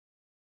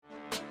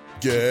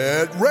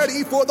Get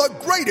ready for the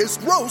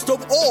greatest roast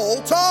of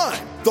all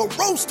time, the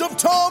Roast of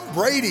Tom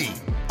Brady,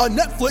 a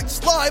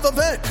Netflix live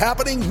event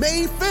happening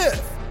May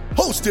 5th.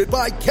 Hosted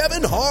by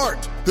Kevin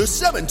Hart, the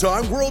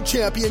 7-time world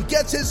champion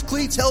gets his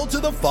cleats held to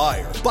the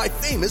fire by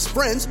famous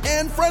friends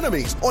and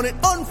frenemies on an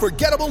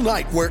unforgettable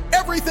night where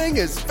everything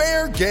is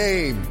fair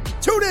game.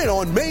 Tune in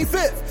on May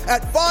 5th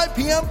at 5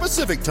 p.m.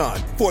 Pacific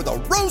time for the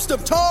Roast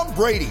of Tom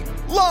Brady,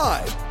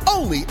 live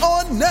only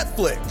on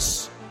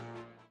Netflix.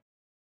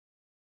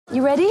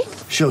 You ready?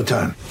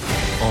 Showtime.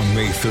 On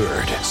May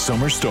 3rd,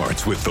 summer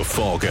starts with The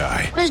Fall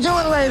Guy. Let's do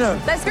it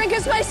later. Let's drink a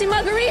spicy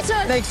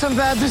margarita. Make some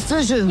bad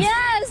decisions.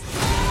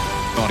 Yes.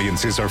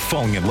 Audiences are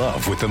falling in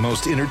love with the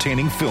most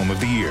entertaining film of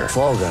the year.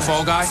 Fall Guy.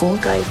 Fall Guy? Fall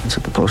Guy. That's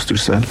what the poster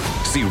said.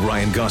 See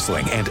Ryan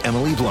Gosling and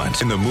Emily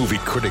Blunt in the movie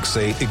critics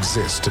say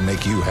exists to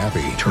make you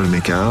happy. Trying to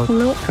make it out?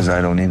 Nope. Because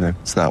I don't either.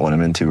 It's not what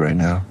I'm into right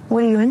now.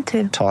 What are you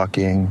into?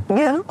 Talking.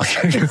 Yeah.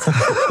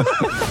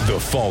 The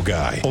Fall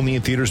Guy. Only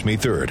in theaters May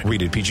 3rd.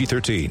 Rated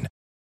PG-13.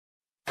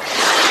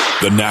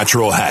 The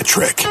Natural Hat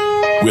Trick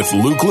with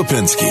Luke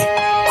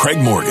Lipinski, Craig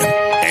Morgan,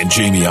 and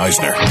Jamie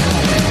Eisner.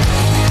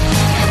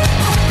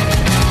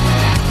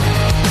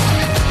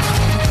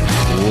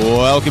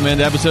 Welcome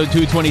into episode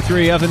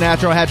 223 of the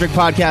Natural Hat Trick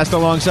podcast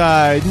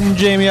alongside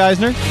Jamie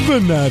Eisner, the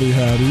Natty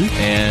Hattie,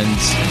 and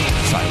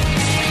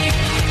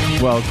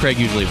silence. Well, Craig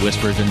usually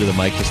whispers into the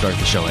mic to start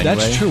the show anyway.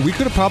 That's true. We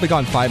could have probably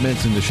gone 5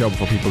 minutes into the show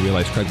before people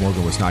realized Craig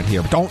Morgan was not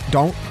here. But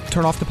don't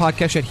turn off the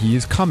podcast yet. He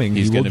is coming.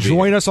 He will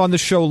join us on the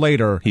show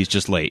later. He's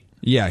just late.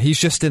 Yeah, he's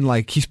just he's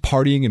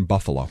partying in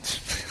Buffalo.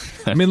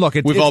 I mean, look,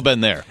 we've all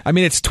been there. I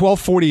mean, it's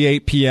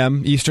 12:48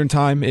 p.m. Eastern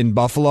time in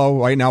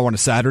Buffalo right now on a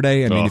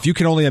Saturday. I mean, if you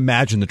can only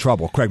imagine the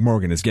trouble Craig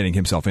Morgan is getting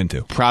himself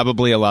into.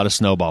 Probably a lot of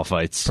snowball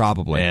fights.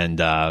 Probably. And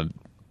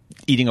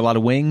eating a lot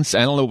of wings.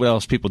 I don't know what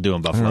else people do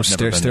in Buffalo.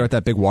 Stare at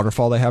that big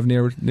waterfall they have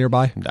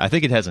nearby. I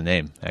think it has a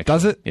name, actually.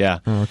 Does it? Yeah.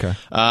 Oh, okay.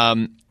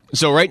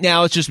 So right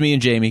now it's just me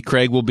and Jamie.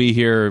 Craig will be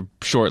here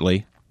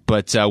shortly.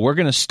 But we're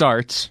going to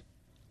start.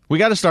 We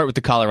got to start with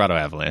the Colorado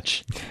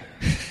Avalanche.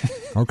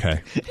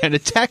 Okay. And a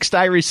text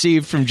I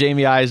received from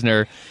Jamie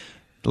Eisner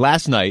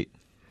last night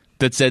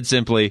that said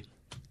simply,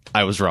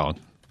 I was wrong.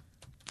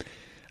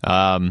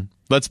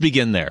 Let's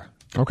begin there.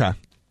 Okay.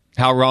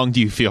 How wrong do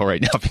you feel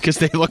right now? Because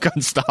they look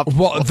unstoppable.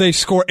 Well, they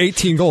score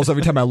 18 goals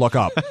every time I look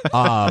up,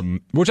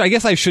 which I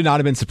guess I should not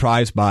have been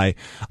surprised by.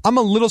 I'm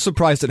a little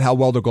surprised at how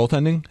well their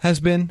goaltending has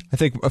been, I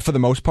think, for the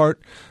most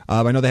part.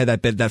 I know they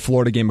had that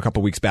Florida game a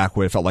couple weeks back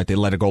where it felt like they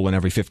let a goal in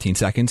every 15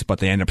 seconds, but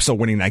they ended up still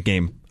winning that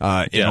game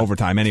in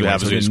overtime anyway.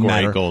 So it didn't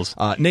matter. 8 goals.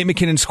 Nate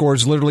McKinnon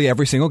scores literally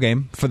every single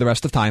game for the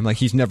rest of time. Like,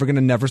 he's never going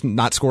to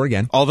not score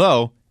again.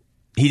 Although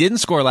he didn't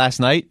score last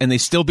night, and they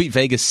still beat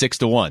Vegas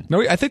 6-1. No,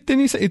 I think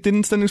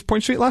didn't send his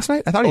point streak last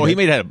night. I thought he did.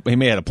 He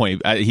may have a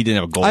point. He didn't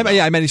have a goal.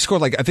 I mean, he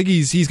scored I think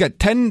he's got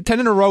 10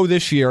 in a row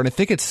this year, and I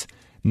think it's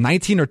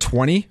 19 or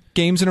 20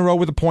 games in a row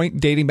with a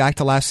point dating back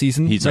to last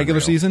season, regular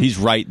season. He's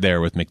right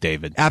there with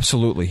McDavid.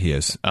 Absolutely, he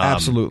is.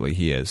 Absolutely,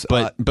 he is.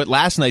 But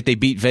last night they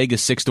beat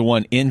Vegas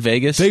 6-1 in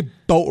Vegas. They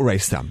boat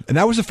raced them, and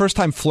that was the first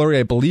time Fleury,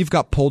 I believe,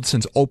 got pulled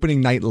since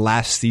opening night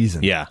last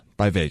season. Yeah,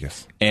 by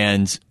Vegas,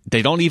 and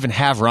they don't even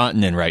have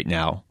Rantanen right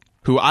now,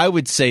 who I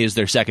would say is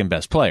their second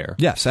best player.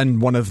 Yes, and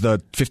one of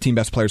the 15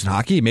 best players in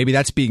hockey. Maybe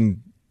that's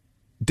being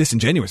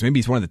disingenuous. Maybe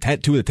he's one of the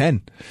 2 of the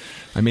 10.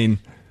 I mean,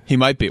 he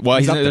might be. Well,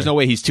 there's no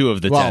way he's 2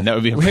 of the 10. That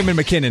would be him and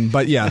McKinnon,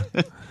 but yeah.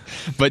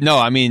 But no,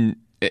 I mean,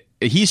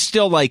 he's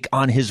still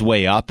on his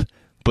way up,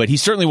 but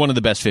he's certainly one of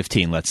the best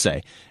 15, let's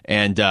say.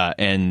 And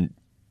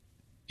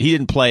he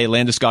didn't play.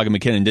 Landeskog and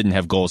McKinnon didn't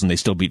have goals, and they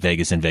still beat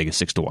Vegas in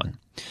Vegas 6-1.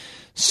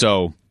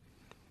 So,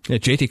 yeah,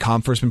 JT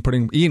Compher's been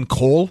putting Ian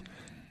Cole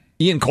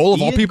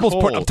of all people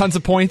has put up tons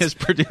of points. Is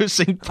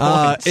producing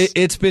points.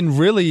 It's been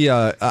really.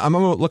 I'm going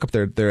to look up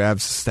their Avs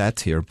stats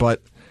here,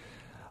 but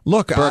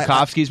look,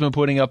 Burakovsky's been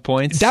putting up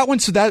points. That one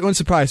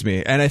surprised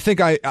me, and I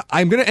think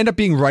I'm going to end up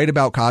being right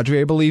about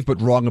Kadri, I believe,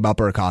 but wrong about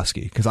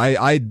Burakovsky, because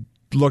I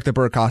looked at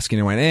Burakovsky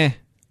and I went,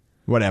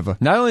 whatever.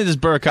 Not only does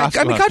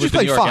Burakovsky Kadri's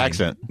playing fine.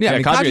 Accent. Yeah,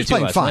 Kadri's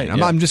playing fine. Night,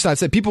 yeah. I'm just not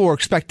saying people were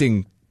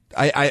expecting.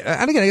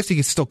 I guess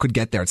he still could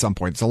get there at some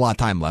point. There's a lot of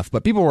time left,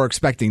 but people were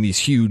expecting these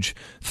huge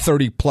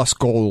 30-plus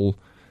goal,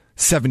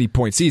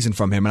 70-point season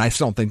from him, and I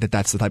still don't think that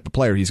that's the type of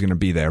player he's going to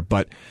be there.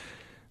 But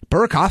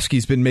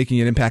Burakovsky's been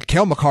making an impact.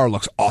 Cale Makar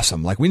looks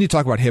awesome. We need to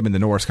talk about him in the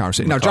Norris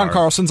conversation. Now, John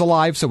Carlson's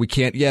alive, so we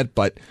can't yet,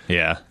 but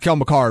yeah, Cale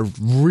Makar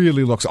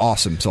really looks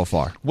awesome so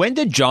far. When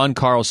did John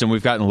Carlson,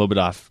 we've gotten a little bit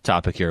off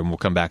topic here, and we'll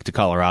come back to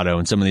Colorado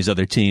and some of these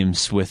other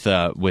teams with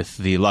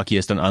the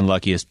luckiest and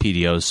unluckiest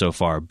PDOs so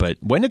far, but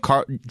when did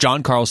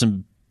John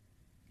Carlson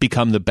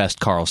become the best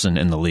Carlson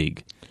in the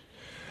league?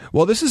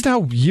 Well, this is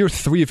now year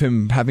 3 of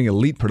him having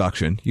elite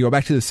production. You go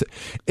back to the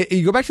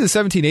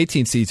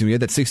 17-18 season. We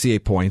had that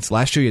 68 points.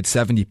 Last year he had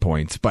 70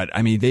 points. But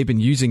I mean, they've been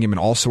using him in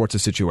all sorts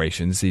of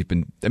situations. He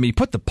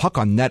put the puck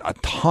on net a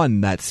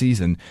ton that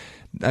season.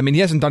 I mean, he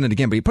hasn't done it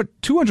again, but he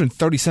put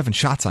 237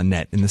 shots on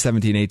net in the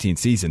 17-18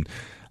 season.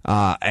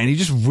 And he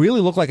just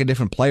really looked like a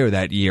different player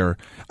that year.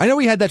 I know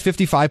he had that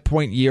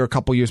 55-point year a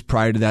couple years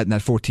prior to that in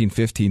that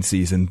 14-15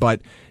 season,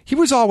 but he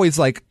was always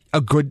like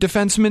a good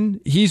defenseman.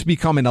 He's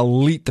become an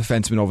elite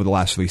defenseman over the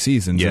last 3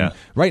 seasons. Yeah. And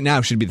right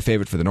now should be the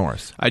favorite for the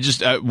Norris. I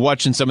just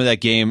watching some of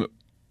that game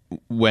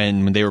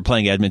when they were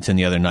playing Edmonton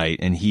the other night,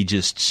 and he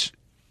just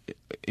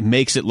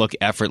makes it look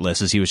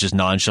effortless as he was just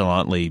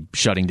nonchalantly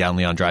shutting down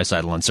Leon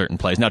Draisaitl on certain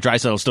plays. Now,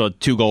 Draisaitl still had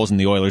 2 goals and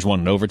the Oilers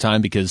won in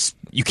overtime because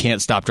you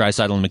can't stop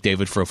Draisaitl and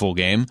McDavid for a full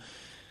game.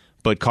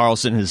 But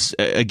Karlsson is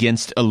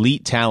against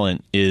elite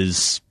talent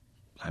is,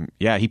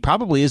 he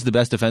probably is the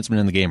best defenseman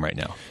in the game right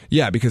now.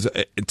 Yeah, because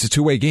it's a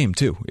two-way game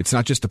too. It's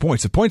not just the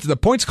points. The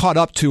points caught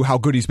up to how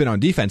good he's been on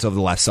defense over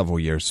the last several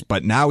years,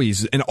 but now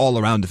he's an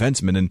all-around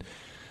defenseman. And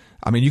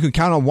I mean, you can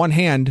count on one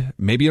hand,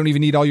 maybe you don't even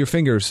need all your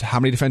fingers, how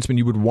many defensemen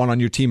you would want on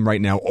your team right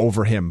now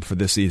over him for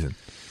this season.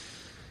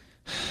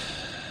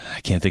 I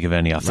can't think of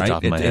any off the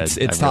top of my head.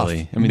 It's tough.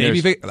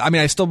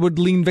 I still would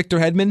lean Victor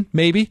Hedman,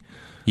 maybe.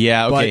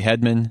 Yeah, okay,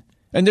 Hedman.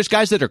 And there's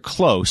guys that are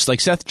close.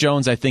 Like Seth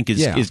Jones, I think,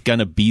 is going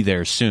to be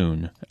there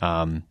soon.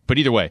 But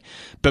either way.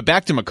 But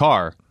back to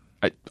Makar.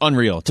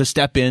 Unreal. To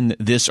step in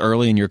this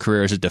early in your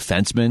career as a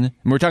defenseman.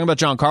 And we're talking about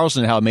John Karlsson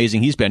and how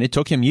amazing he's been. It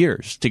took him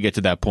years to get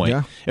to that point.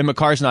 Yeah. And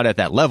Makar's not at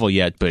that level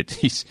yet, but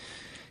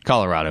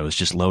Colorado is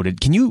just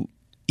loaded. Can you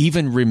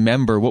even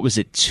remember, what was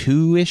it,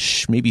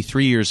 2-ish, maybe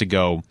 3 years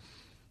ago,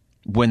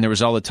 when there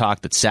was all the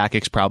talk that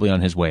Sakic's probably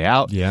on his way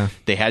out? Yeah.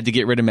 They had to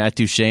get rid of Matt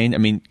Duchene. I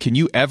mean, can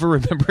you ever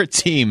remember a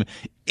team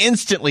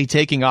instantly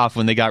taking off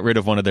when they got rid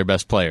of one of their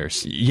best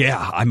players?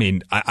 Yeah, I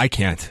mean, I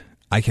can't.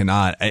 I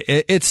cannot.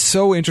 It's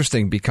so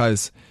interesting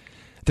because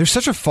they're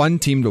such a fun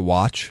team to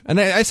watch. And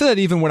I said that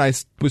even when I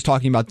was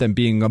talking about them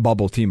being a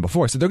bubble team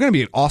before. So they're going to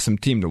be an awesome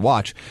team to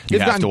watch. You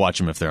have to watch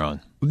them if they're on.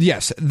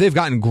 Yes, they've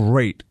gotten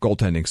great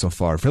goaltending so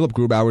far. Philip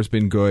Grubauer's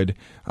been good.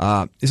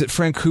 Is it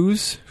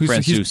Francouz?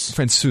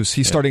 Francouz.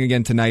 He's starting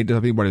again tonight. It'll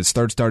be his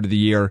third start of the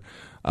year.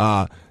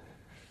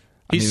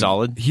 He's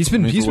solid. He's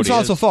been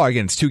solid so far.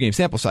 Again, it's 2-game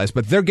sample size,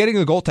 but they're getting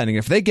the goaltending.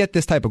 If they get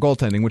this type of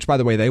goaltending, which by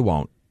the way they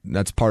won't.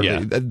 That's part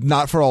of it.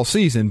 Not for all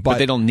season, but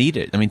they don't need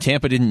it. I mean,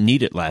 Tampa didn't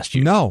need it last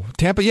year. No,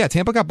 Tampa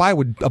got by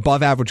with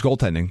above average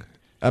goaltending.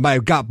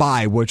 Got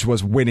by, which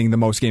was winning the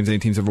most games any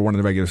team's ever won in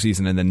the regular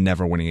season and then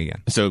never winning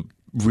again. So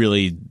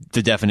really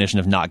the definition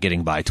of not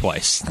getting by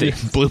twice. They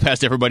blew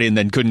past everybody and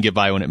then couldn't get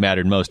by when it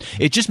mattered most.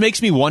 It just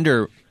makes me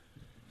wonder,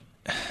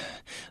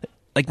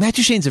 like, Matt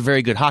Duchene's a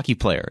very good hockey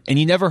player, and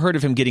you never heard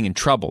of him getting in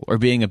trouble or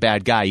being a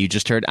bad guy. You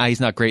just heard, he's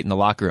not great in the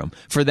locker room.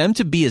 For them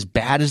to be as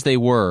bad as they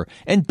were,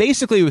 and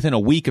basically within a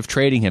week of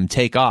trading him,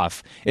 take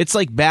off, it's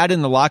like bad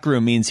in the locker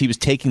room means he was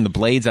taking the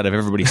blades out of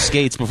everybody's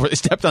skates before they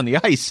stepped on the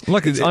ice.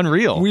 Look, it's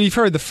unreal. We've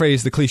heard the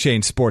phrase, the cliche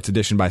in sports,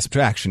 addition by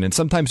subtraction, and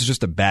sometimes it's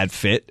just a bad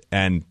fit,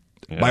 and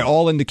by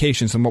all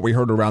indications from what we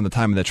heard around the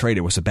time of the trade,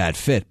 it was a bad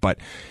fit, but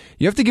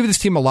you have to give this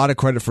team a lot of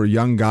credit for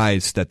young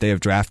guys that they have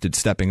drafted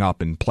stepping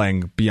up and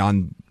playing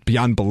beyond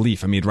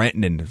belief. I mean,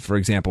 Rantanen, for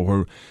example,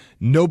 who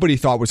nobody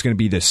thought was going to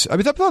be this. I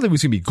mean, I thought he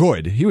was going to be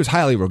good. He was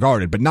highly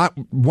regarded, but not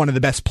one of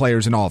the best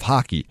players in all of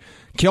hockey.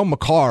 Cale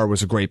Makar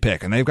was a great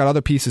pick, and they've got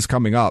other pieces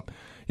coming up.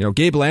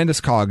 Gabe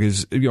Landeskog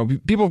is,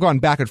 people have gone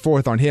back and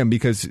forth on him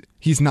because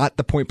he's not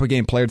the point per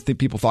game player that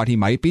people thought he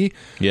might be.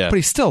 Yeah. But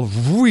he's still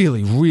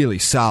really, really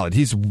solid.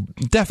 He's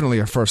definitely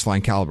a first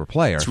line caliber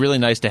player. It's really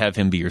nice to have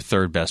him be your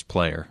third best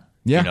player.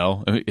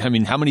 Yeah. I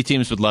mean, how many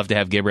teams would love to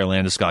have Gabriel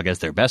Landeskog as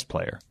their best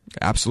player?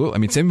 Absolutely. I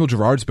mean, Samuel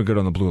Girard's been good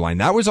on the blue line.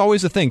 That was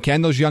always the thing.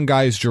 Can those young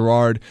guys,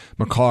 Girard,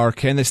 Makar,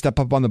 can they step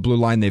up on the blue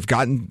line? They've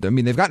gotten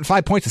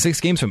 5 points in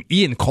 6 games from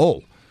Ian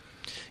Cole.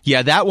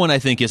 Yeah, that one I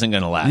think isn't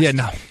going to last. Yeah,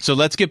 no. So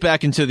let's get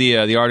back into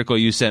the article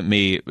you sent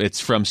me.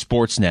 It's from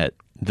Sportsnet.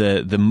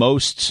 The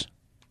most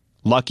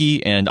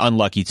lucky and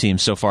unlucky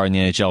teams so far in the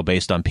NHL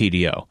based on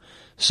PDO.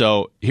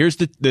 So here's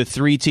the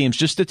 3 teams,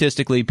 just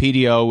statistically,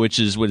 PDO, which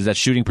is, what is that,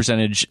 shooting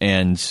percentage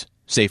and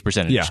save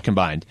percentage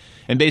combined.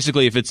 And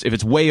basically, if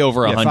it's way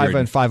over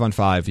 100. 5 on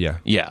 5, yeah.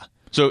 Yeah.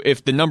 So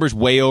if the number's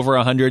way over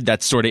 100,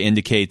 that sort of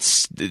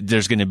indicates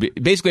there's going to be,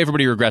 basically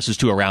everybody regresses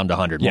to around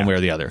 100, one way or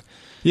the other.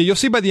 Yeah, you'll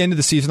see by the end of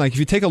the season, like if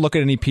you take a look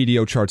at any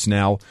PDO charts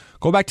now,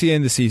 go back to the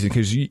end of the season,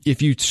 because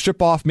if you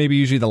strip off maybe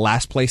usually the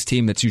last place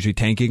team that's usually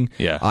tanking,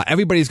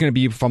 everybody's going to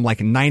be from like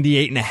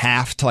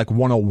 98.5 to like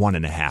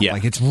 101.5. Yeah.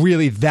 Like it's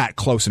really that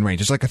close in range.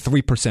 It's like a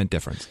 3%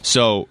 difference.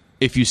 So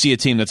if you see a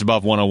team that's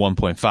above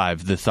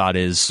 101.5, the thought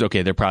is,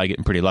 okay, they're probably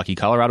getting pretty lucky.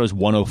 Colorado's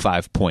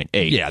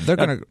 105.8. Yeah, they're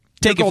going to...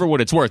 Take it for what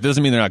it's worth. It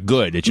doesn't mean they're not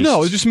good. It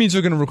just means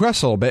they're going to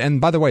regress a little bit. And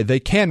by the way, they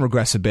can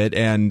regress a bit.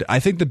 And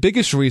I think the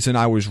biggest reason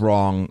I was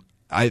wrong,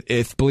 I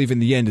believe in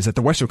the end, is that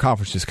the Western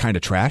Conference is kind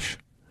of trash.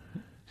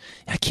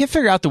 I can't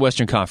figure out the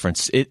Western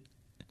Conference.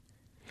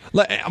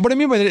 What I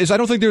mean by that is I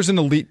don't think there's an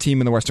elite team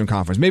in the Western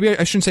Conference. Maybe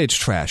I shouldn't say it's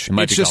trash. It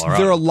might it's be just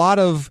Colorado. there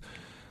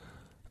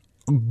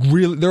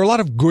are a lot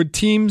of good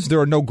teams. There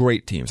are no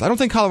great teams. I don't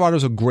think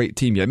Colorado's a great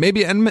team yet.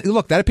 Maybe, and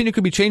look, that opinion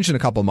could be changed in a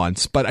couple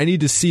months, but I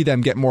need to see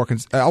them get more.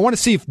 I want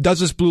to see does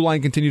this blue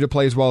line continue to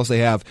play as well as they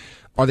have?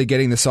 Are they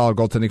getting the solid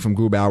goaltending from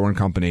Grubauer and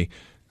company?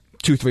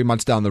 2-3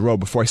 months down the road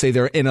before I say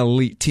they're an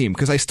elite team,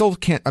 because I still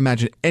can't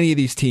imagine any of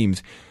these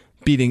teams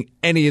beating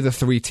any of the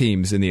 3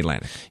 teams in the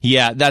Atlantic.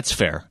 Yeah, that's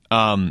fair.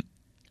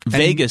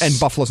 Vegas and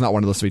Buffalo's not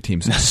one of those 3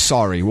 teams.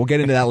 Sorry, we'll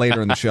get into that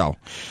later in the show.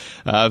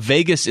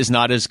 Vegas is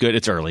not as good.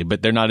 It's early,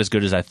 but they're not as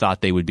good as I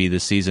thought they would be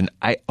this season.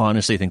 I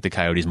honestly think the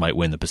Coyotes might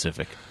win the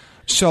Pacific.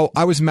 So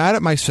I was mad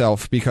at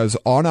myself because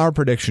on our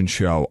prediction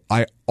show,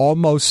 I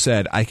almost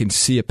said I can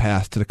see a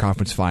path to the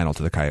conference final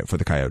for the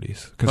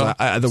Coyotes, because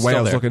the way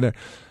I was looking there.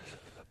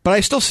 But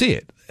I still see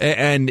it,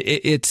 and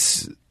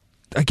it's.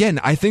 Again,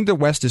 I think the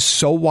West is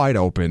so wide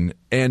open,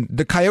 and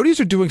the Coyotes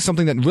are doing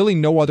something that really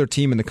no other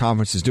team in the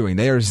conference is doing.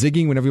 They are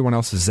zigging when everyone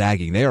else is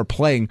zagging. They are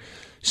playing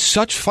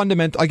such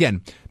fundamental.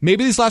 Again,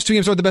 maybe these last 2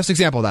 games are the best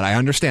example of that. I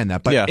understand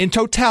that. But in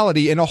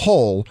totality, in a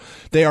whole,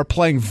 they are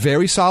playing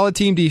very solid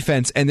team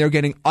defense, and they're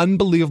getting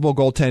unbelievable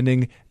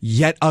goaltending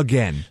yet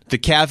again. The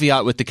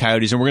caveat with the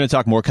Coyotes, and we're going to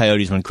talk more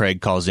Coyotes when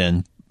Craig calls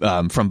in,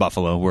 from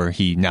Buffalo, where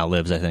he now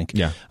lives, I think.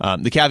 Yeah.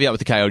 The caveat with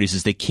the Coyotes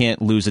is they can't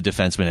lose a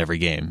defenseman every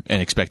game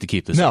and expect to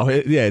keep this up.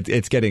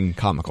 It's getting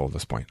comical at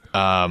this point.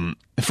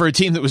 For a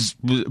team that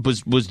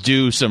was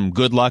due some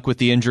good luck with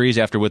the injuries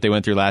after what they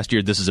went through last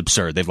year, this is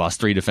absurd. They've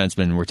lost 3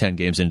 defensemen and we're 10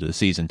 games into the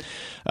season.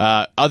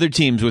 Other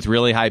teams with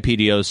really high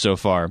PDOs so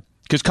far,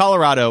 because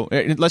Colorado,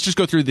 let's just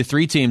go through the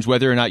 3 teams,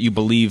 whether or not you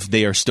believe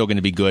they are still going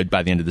to be good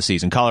by the end of the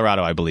season.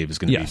 Colorado, I believe, is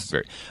going to be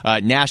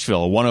very.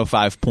 Nashville,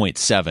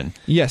 105.7.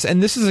 Yes,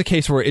 and this is a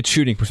case where it's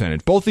shooting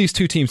percentage. Both these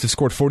 2 teams have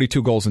scored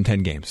 42 goals in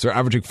 10 games. They're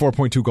averaging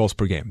 4.2 goals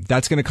per game.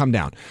 That's going to come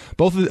down.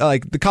 Both,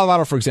 like the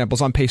Colorado, for example,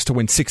 is on pace to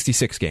win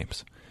 66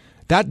 games.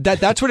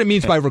 That's what it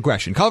means by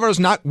regression. Colorado's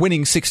not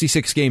winning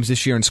 66 games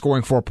this year and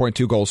scoring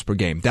 4.2 goals per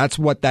game. That's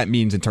what that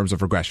means in terms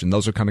of regression.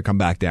 Those are going to come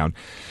back down.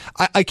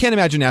 I can't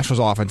imagine Nashville's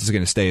offense is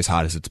going to stay as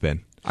hot as it's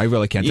been. I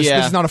really can't. This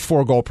is not a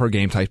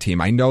 4-goal-per-game type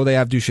team. I know they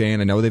have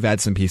Duchesne. I know they've had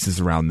some pieces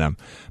around them.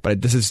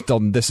 But this is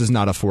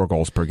not a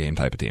 4-goals-per-game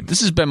type of team. This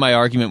has been my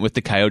argument with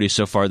the Coyotes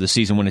so far this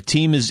season. When a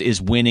team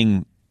is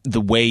winning the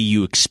way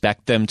you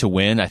expect them to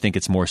win, I think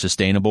it's more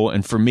sustainable.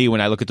 And for me,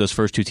 when I look at those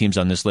first 2 teams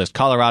on this list,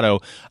 Colorado,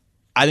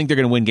 I think they're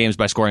going to win games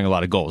by scoring a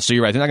lot of goals. So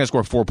you're right. They're not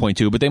going to score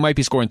 4.2, but they might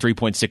be scoring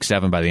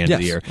 3.67 by the end of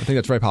the year. I think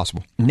that's very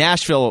possible.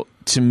 Nashville,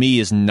 to me,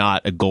 is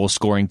not a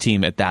goal-scoring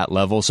team at that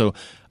level. So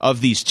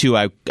of these 2,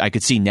 I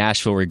could see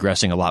Nashville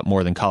regressing a lot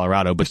more than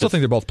Colorado. But I still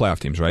think they're both playoff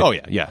teams, right? Oh,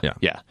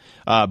 yeah.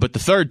 But the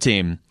third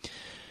team,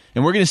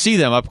 and we're going to see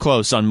them up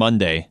close on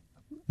Monday,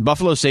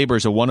 Buffalo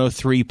Sabres, a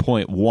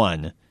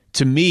 103.1.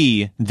 To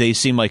me, they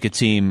seem like a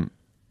team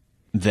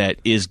that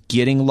is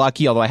getting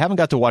lucky, although I haven't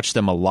got to watch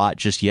them a lot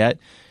just yet.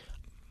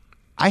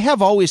 I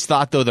have always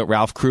thought, though, that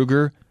Ralph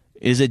Kruger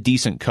is a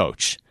decent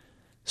coach.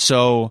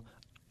 So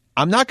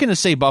I'm not going to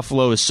say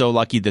Buffalo is so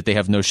lucky that they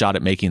have no shot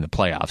at making the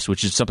playoffs,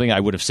 which is something I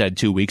would have said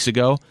 2 weeks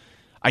ago.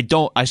 I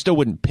still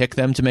wouldn't pick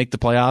them to make the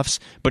playoffs,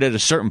 but at a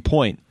certain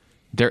point,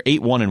 they're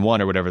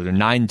 8-1-1 or whatever. They're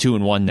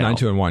 9-2-1 now.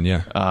 9-2-1,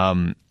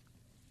 yeah.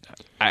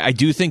 I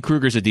do think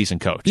Kruger's a decent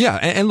coach. Yeah,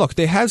 and look,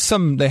 they have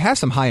some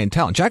high-end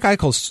talent. Jack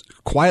Eichel's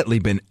quietly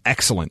been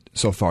excellent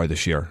so far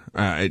this year,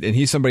 and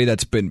he's somebody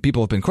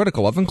people have been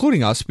critical of,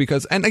 including us,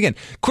 because, and again,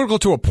 critical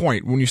to a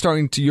point when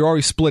you're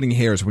already splitting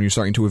hairs when you're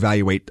starting to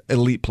evaluate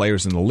elite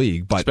players in the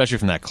league, but especially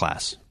from that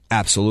class.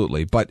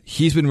 Absolutely, but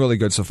he's been really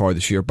good so far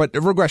this year. But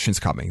regression's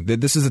coming.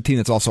 This is a team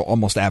that's also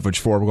almost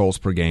averaged 4 goals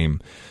per game.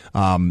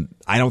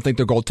 I don't think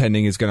their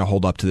goaltending is going to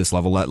hold up to this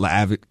level,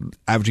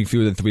 averaging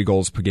fewer than 3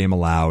 goals per game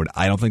allowed.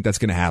 I don't think that's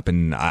going to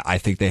happen. I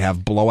think they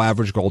have below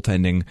average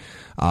goaltending.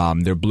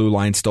 Their blue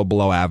line's still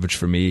below average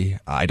for me.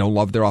 I don't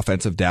love their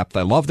offensive depth.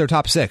 I love their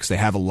top 6. They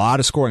have a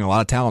lot of scoring, a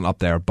lot of talent up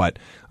there. But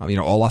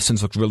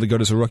Olofsson's looked really good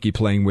as a rookie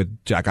playing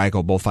with Jack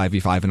Eichel, both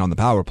 5v5 and on the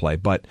power play.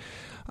 But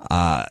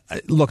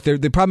look,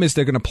 the problem is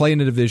they're going to play in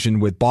a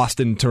division with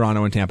Boston,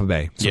 Toronto, and Tampa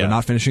Bay. So they're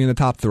not finishing in the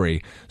top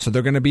 3. So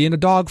they're going to be in a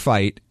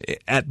dogfight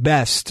at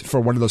best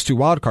for one of those 2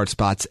 wildcard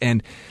spots.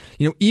 And,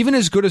 even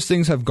as good as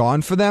things have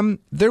gone for them,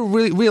 they're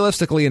really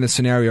realistically in a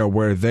scenario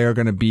where they're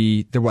going to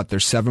be, they're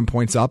 7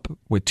 points up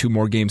with 2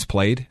 more games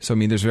played. So,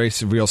 there's a very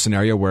real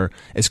scenario where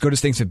as good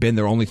as things have been,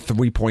 they're only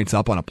 3 points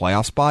up on a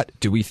playoff spot.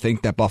 Do we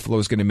think that Buffalo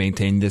is going to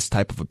maintain this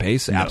type of a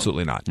pace? No,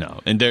 absolutely not. No.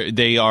 And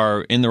they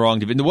are in the wrong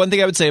division. The one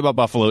thing I would say about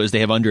Buffalo is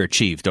they have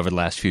underachieved over the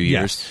last few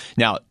years. Yes.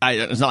 Now,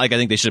 it's not like I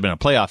think they should have been a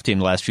playoff team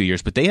the last few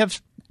years, but they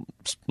have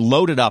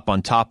loaded up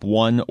on top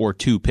 1 or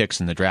 2 picks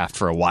in the draft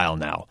for a while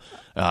now.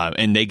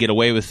 And they get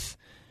away with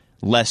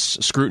less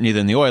scrutiny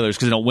than the Oilers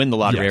because they don't win the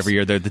lottery every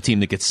year. They're the team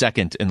that gets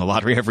second in the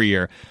lottery every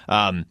year.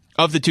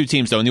 Of the 2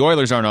 teams, though, and the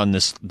Oilers aren't on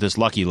this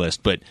lucky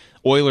list, but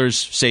Oilers,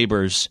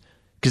 Sabres,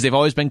 because they've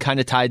always been kind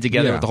of tied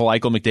together with the whole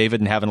Eichel McDavid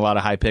and having a lot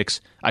of high picks.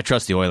 I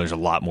trust the Oilers a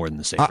lot more than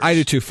the Sabres. I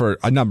do too, for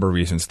a number of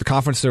reasons. The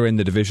conference they're in,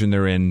 the division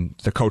they're in,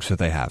 the coach that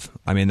they have.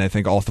 I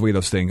think all 3 of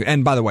those things.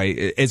 And by the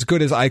way, as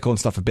good as Eichel and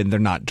stuff have been, they're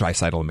not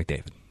Draisaitl and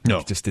McDavid.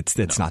 No.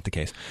 It's not the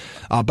case.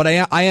 But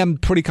I am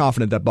pretty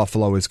confident that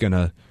Buffalo is going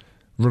to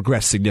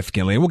regress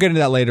significantly. And we'll get into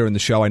that later in the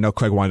show. I know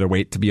Craig wanted to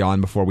wait to be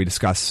on before we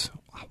discuss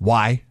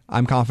why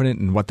I'm confident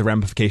and what the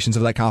ramifications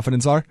of that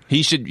confidence are.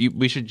 We should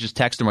just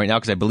text him right now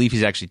because I believe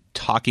he's actually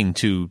talking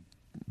to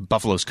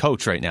Buffalo's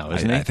coach right now,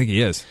 isn't he? I think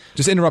he is.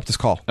 Just interrupt this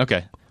call.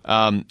 Okay.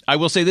 I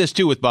will say this,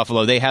 too, with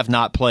Buffalo. They have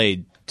not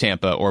played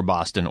Tampa or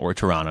Boston or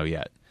Toronto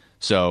yet.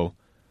 So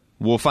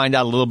we'll find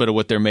out a little bit of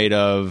what they're made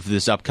of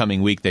this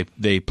upcoming week.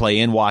 They play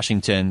in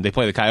Washington. They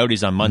play the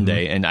Coyotes on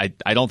Monday, and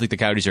I don't think the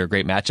Coyotes are a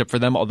great matchup for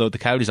them, although the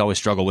Coyotes always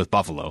struggle with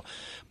Buffalo.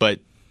 But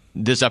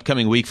this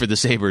upcoming week for the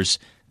Sabres,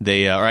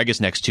 or I guess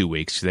next 2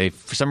 weeks,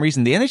 for some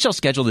reason, the NHL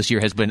schedule this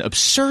year has been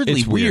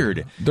absurdly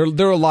weird.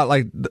 They're a lot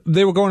like,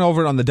 they were going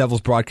over it on the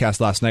Devils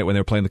broadcast last night when they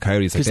were playing the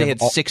Coyotes. Because they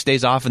had 6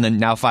 days off and then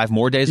now 5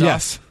 more days off?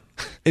 Yes.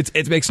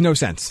 It makes no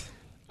sense.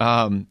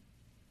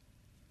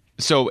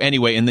 So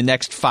anyway, in the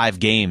next 5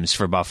 games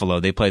for Buffalo,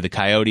 they play the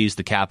Coyotes,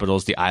 the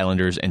Capitals, the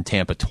Islanders, and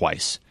Tampa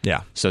twice.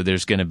 Yeah. So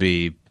there's going to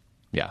be,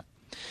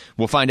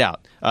 we'll find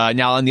out.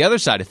 Now, on the other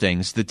side of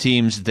things, the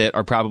teams that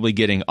are probably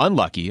getting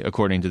unlucky,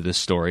 according to this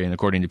story and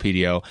according to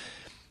PDO,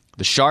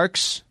 the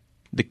Sharks,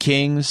 the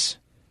Kings,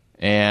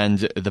 and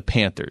the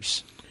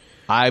Panthers.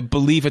 I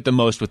believe it the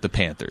most with the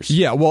Panthers.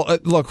 Yeah, well,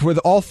 look, with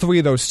all 3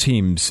 of those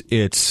teams,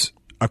 it's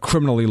a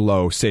criminally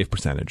low save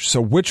percentage. So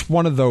which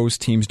one of those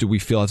teams do we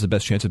feel has the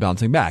best chance of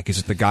bouncing back? Is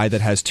it the guy that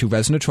has 2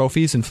 Vezina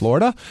trophies in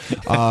Florida?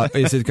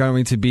 Is it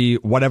going to be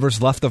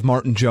whatever's left of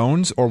Martin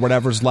Jones or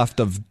whatever's left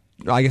of,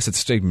 I guess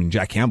it's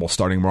Jack Campbell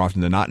starting more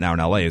often than not now in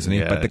LA, isn't he?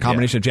 Yeah, but the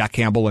combination of Jack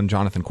Campbell and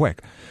Jonathan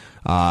Quick.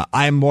 I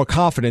am more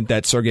confident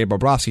that Sergei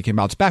Bobrovsky can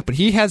bounce back, but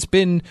he has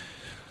been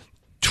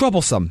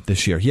troublesome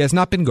this year. He has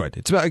not been good.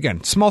 It's,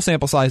 again, small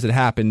sample size, it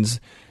happens.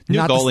 New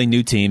goalie,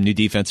 new team, new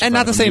defense, and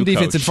not the same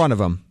defense in front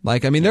of him.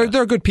 Like, I mean,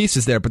 there are good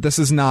pieces there, but this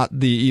is not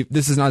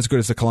as good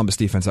as the Columbus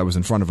defense that was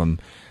in front of him.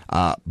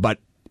 But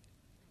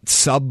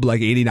sub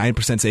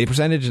 89% save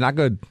percentage, not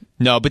good.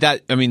 No, but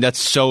that's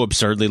so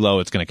absurdly low.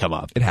 It's going to come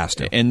up. It has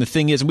to. And the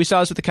thing is, and we saw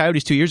this with the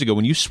Coyotes 2 years ago.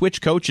 When you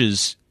switch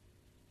coaches,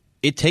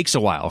 it takes a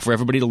while for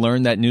everybody to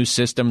learn that new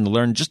system, to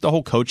learn just the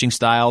whole coaching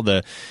style,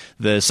 the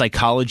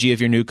psychology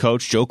of your new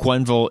coach. Joe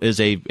Quenneville is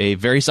a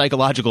very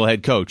psychological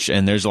head coach,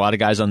 and there's a lot of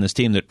guys on this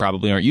team that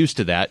probably aren't used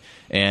to that.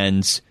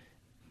 And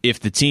if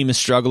the team is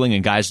struggling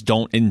and guys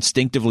don't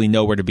instinctively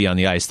know where to be on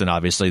the ice, then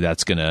obviously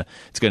it's gonna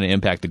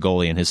impact the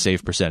goalie and his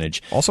save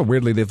percentage. Also,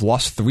 weirdly, they've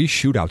lost 3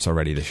 shootouts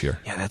already this year.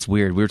 Yeah, that's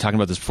weird. We were talking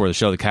about this before the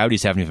show. The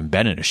Coyotes haven't even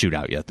been in a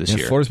shootout yet this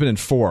year. Florida's been in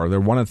 4. They're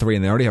 1-3,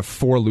 and they already have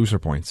 4 loser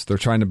points. They're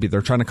trying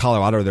to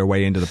Colorado their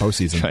way into the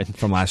postseason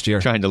from last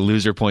year. Trying to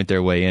loser point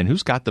their way in.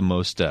 Who's got the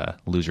most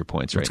loser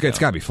points right now? It's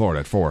got to be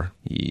Florida at 4.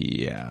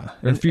 Yeah,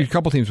 there are a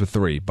couple teams with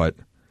 3, but.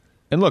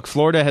 And look,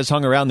 Florida has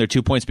hung around. They're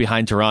 2 points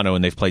behind Toronto,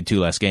 and they've played 2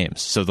 less games.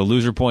 So the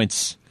loser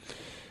points.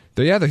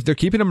 They're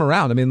keeping them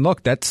around. I mean,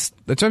 look, that's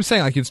what I'm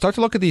saying. Like, you start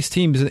to look at these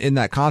teams in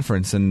that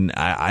conference, and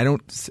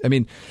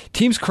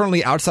teams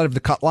currently outside of the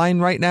cut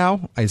line right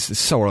now. It's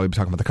so early to be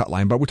talking about the cut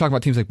line, but we're talking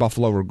about teams like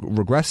Buffalo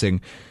regressing.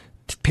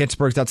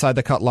 Pittsburgh's outside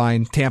the cut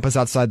line. Tampa's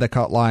outside the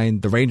cut line.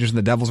 The Rangers and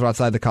the Devils are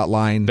outside the cut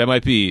line. That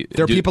might be.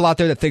 There are people out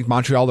there that think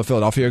Montreal or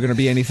Philadelphia are going to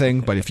be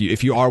anything, but if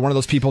you are one of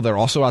those people, they're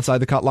also outside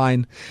the cut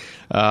line.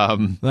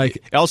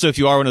 Also, if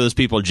you are one of those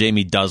people,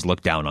 Jamie does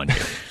look down on you.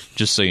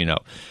 Just so you know.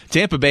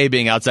 Tampa Bay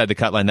being outside the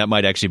cut line, that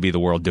might actually be the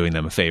world doing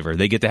them a favor.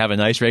 They get to have a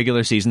nice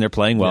regular season. They're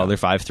playing well. Yeah. They're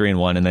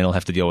 5-3-1, and they don't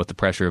have to deal with the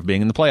pressure of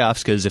being in the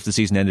playoffs, because if the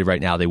season ended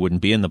right now, they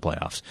wouldn't be in the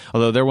playoffs.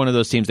 Although they're one of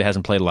those teams that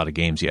hasn't played a lot of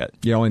games yet.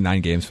 Yeah, only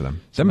 9 games for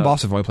them. Them and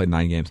Boston have only played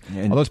 9 games.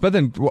 Although it's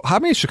better than, how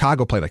many has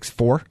Chicago played?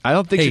 4? I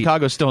don't think 8.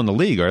 Chicago's still in the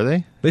league, are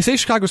they? They say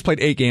Chicago's played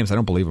 8 games. I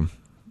don't believe them.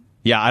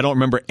 Yeah, I don't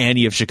remember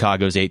any of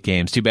Chicago's 8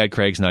 games. Too bad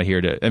Craig's not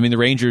here to. I mean, the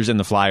Rangers and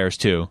the Flyers,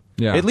 too.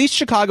 Yeah. At least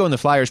Chicago and the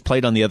Flyers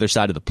played on the other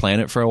side of the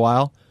planet for a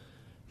while.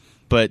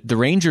 But the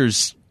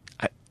Rangers.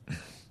 I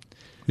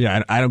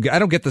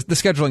don't get the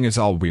scheduling is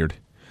all weird.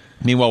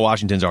 Meanwhile,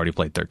 Washington's already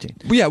played 13.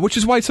 Yeah, which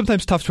is why it's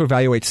sometimes tough to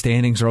evaluate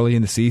standings early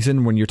in the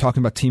season when you're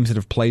talking about teams that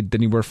have played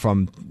anywhere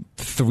from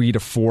 3 to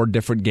 4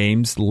 different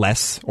games,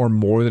 less or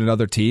more than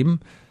another team.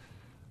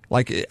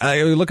 Like,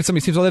 I look at some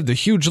of these teams, they have the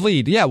huge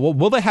lead. Yeah, well,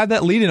 will they have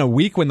that lead in a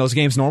week when those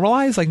games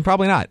normalize?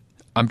 Probably not.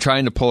 I'm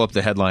trying to pull up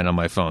the headline on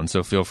my phone,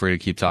 so feel free to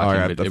keep talking.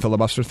 All right,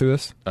 filibuster through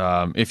this?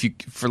 If you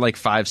for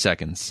 5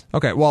 seconds.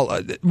 Okay,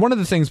 well, one of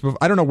the things,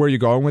 I don't know where you're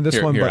going with this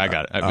one. Here, but I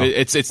got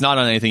it. It's not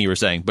on anything you were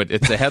saying, but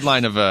it's a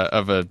headline of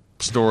a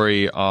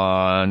story it's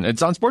on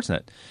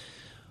Sportsnet.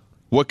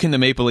 What can the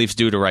Maple Leafs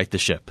do to right the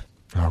ship?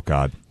 Oh,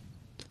 God.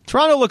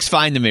 Toronto looks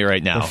fine to me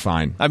right now. They're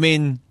fine. I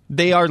mean,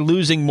 they are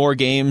losing more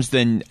games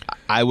than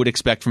I would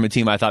expect from a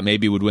team I thought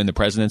maybe would win the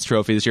President's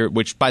Trophy this year,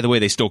 which, by the way,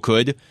 they still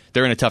could.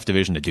 They're in a tough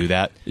division to do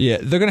that. Yeah,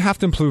 they're going to have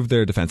to improve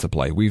their defensive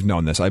play. We've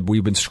known this.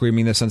 We've been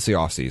screaming this since the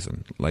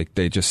offseason.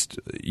 They just,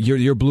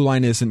 your blue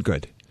line isn't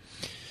good.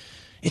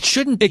 It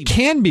shouldn't be. It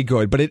can be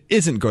good, but it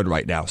isn't good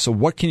right now. So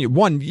what can you?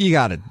 One, we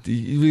got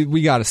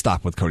to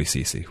stop with Cody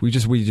Ceci. We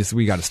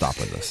got to stop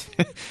with this.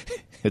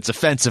 It's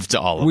offensive to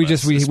all of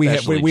us.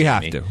 We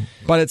have to.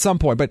 But at some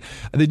point, but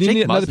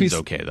Jake Muzzin's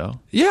okay though.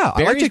 Yeah,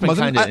 Barry's I like Jake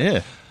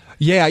Muzzin.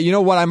 Yeah, you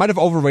know what? I might have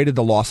overrated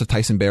the loss of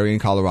Tyson Barrie in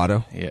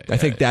Colorado. Yeah, I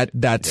think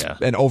that's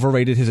and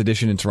overrated his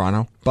addition in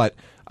Toronto. But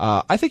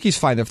I think he's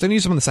fine. If they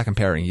use him in the second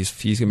pairing, he's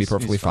going to be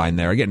perfectly fine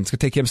there. Again, it's going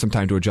to take him some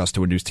time to adjust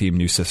to a new team,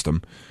 new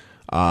system.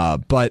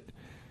 But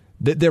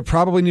they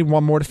probably need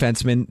one more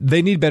defenseman.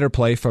 They need better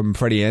play from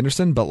Freddie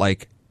Anderson, but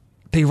like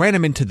they ran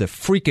him into the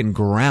freaking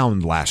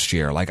ground last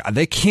year. Like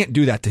they can't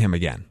do that to him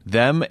again.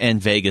 Them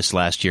and Vegas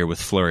last year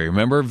with Fleury.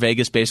 Remember,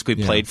 Vegas basically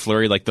played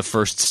Fleury like the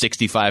first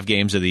 65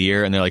 games of the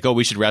year, and they're like, "Oh,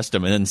 we should rest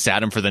him," and then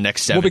sat him for the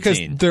next 17. Well,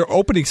 because their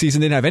opening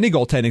season didn't have any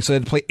goaltending, so they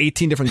had to play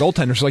 18 different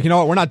goaltenders. So like, you know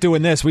what? We're not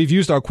doing this. We've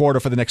used our quota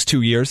for the next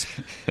 2 years.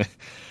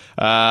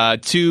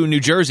 To New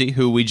Jersey,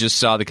 who we just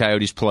saw the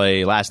Coyotes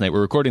play last night. We're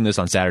recording this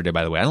on Saturday,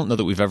 by the way. I don't know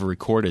that we've ever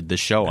recorded this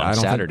show on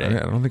Saturday. I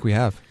don't think we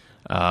have.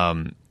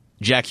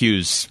 Jack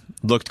Hughes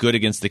looked good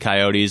against the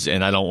Coyotes,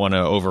 and I don't want to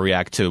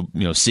overreact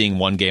to seeing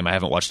one game. I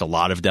haven't watched a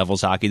lot of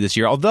Devils hockey this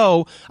year,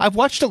 although I've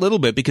watched a little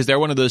bit because they're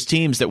one of those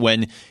teams that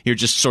when you're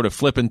just sort of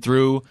flipping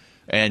through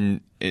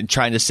and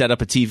trying to set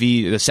up a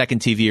TV, the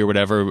second TV or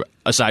whatever,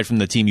 aside from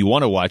the team you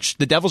want to watch,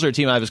 the Devils are a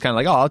team I was kind of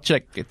like, I'll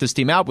check this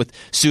team out with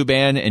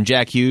Subban and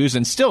Jack Hughes.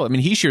 And still, I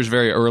mean, Hischier's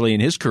very early in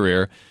his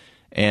career.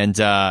 And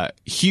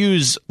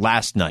Hughes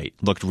last night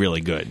looked really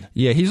good.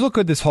 Yeah, he's looked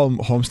good this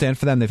homestand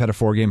for them. They've had a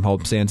 4-game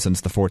homestand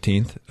since the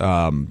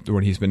 14th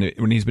when he's been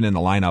in the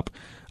lineup.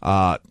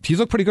 He's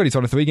looked pretty good. He's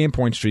on a 3-game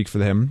point streak for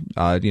him.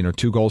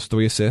 2 goals,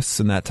 3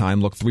 assists in that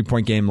time. Looked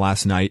 3-point game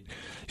last night.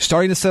 He's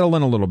starting to settle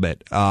in a little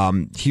bit.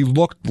 He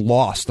looked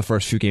lost the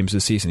first few games of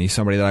the season. He's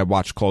somebody that I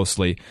watched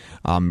closely.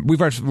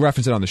 We've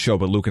referenced it on the show,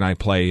 but Luke and I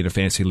play in a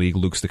fantasy league.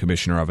 Luke's the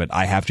commissioner of it.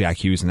 I have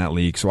Jack Hughes in that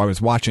league, so I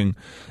was watching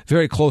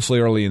very closely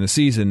early in the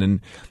season, and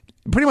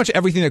pretty much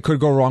everything that could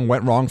go wrong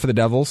went wrong for the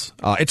Devils.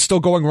 It's still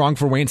going wrong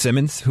for Wayne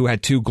Simmons, who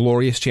had 2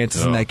 glorious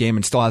chances in that game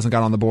and still hasn't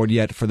got on the board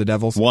yet for the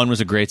Devils. One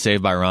was a great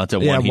save by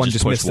Ronta. One he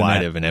just pushed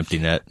wide of an empty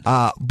net.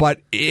 But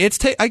it's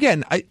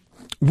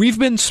we've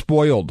been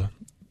spoiled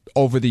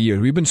over the years.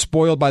 We've been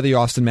spoiled by the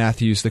Austin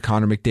Matthews, the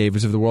Connor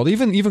McDavids of the world,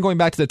 even going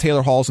back to the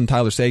Taylor Halls and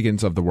Tyler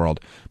Sagans of the world.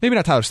 Maybe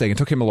not Tyler Sagan.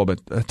 Took him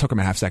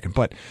a half second.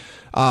 But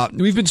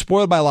we've been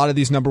spoiled by a lot of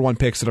these number 1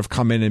 picks that have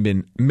come in and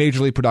been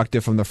majorly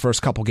productive from the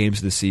first couple games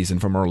of the season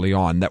from early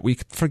on, that we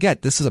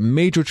forget this is a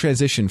major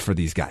transition for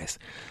these guys.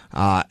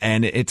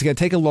 And it's going to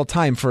take a little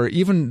time for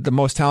even the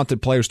most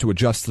talented players to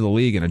adjust to the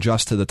league and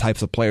adjust to the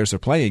types of players they're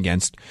playing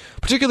against,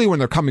 particularly when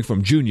they're coming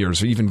from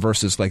juniors or even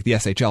versus like the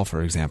SHL,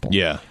 for example.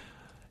 Yeah.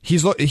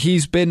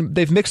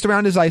 They've mixed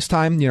around his ice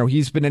time.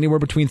 He's been anywhere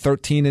between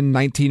 13 and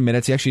 19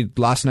 minutes. He actually,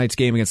 last night's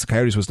game against the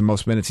Coyotes was the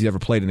most minutes he's ever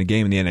played in a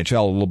game in the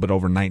NHL, a little bit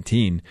over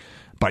 19.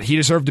 But he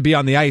deserved to be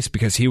on the ice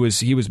because he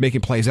was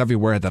making plays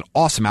everywhere. That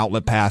awesome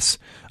outlet pass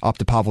up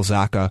to Pavel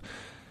Zacha.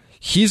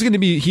 He's going to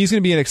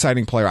be an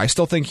exciting player. I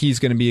still think he's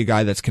going to be a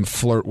guy that can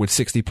flirt with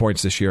 60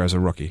 points this year as a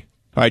rookie.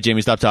 All right,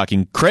 Jamie, stop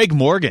talking. Craig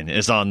Morgan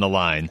is on the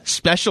line.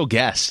 Special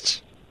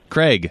guest.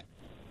 Craig,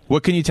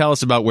 what can you tell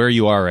us about where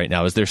you are right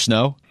now? Is there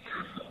snow?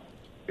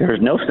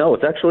 There's no snow.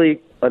 It's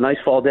actually a nice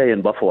fall day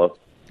in Buffalo.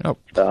 Oh.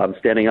 I'm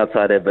standing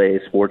outside of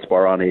a sports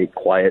bar on a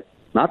quiet,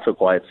 not so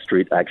quiet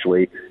street,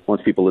 actually,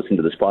 once people listen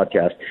to this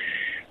podcast,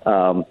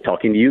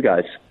 talking to you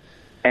guys.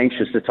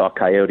 Anxious to talk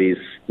Coyotes,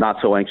 not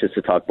so anxious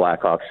to talk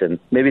Blackhawks, and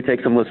maybe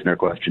take some listener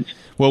questions.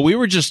 Well,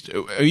 you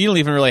don't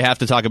even really have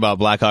to talk about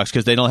Blackhawks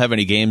because they don't have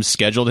any games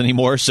scheduled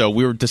anymore, so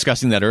we were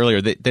discussing that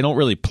earlier. They don't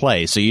really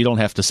play, so you don't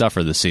have to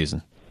suffer this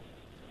season.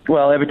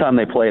 Well, every time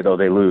they play, though,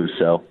 they lose,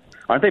 so...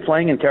 Aren't they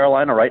playing in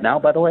Carolina right now,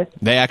 by the way?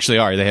 They actually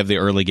are. They have the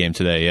early game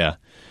today, yeah.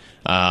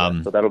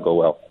 So that'll go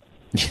well.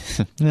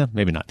 Yeah,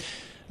 maybe not.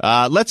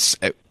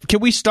 Can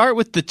we start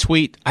with the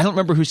tweet? I don't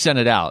remember who sent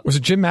it out. Was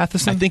it Jim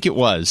Matheson? I think it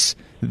was.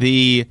 If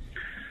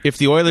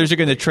the Oilers are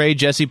going to trade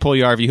Jesse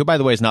Puljujarvi, who, by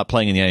the way, is not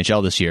playing in the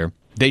NHL this year,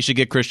 they should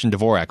get Christian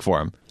Dvorak for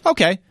him.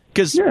 Okay,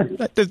 because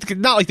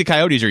not like the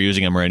Coyotes are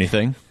using him or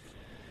anything.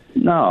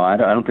 No, I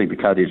don't think the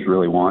Coyotes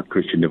really want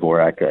Christian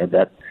Dvorak.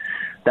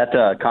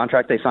 That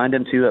contract they signed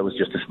him to, that was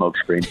just a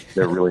smokescreen.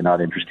 They're really not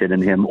interested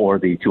in him or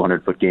the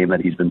 200-foot game that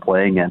he's been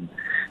playing. And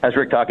as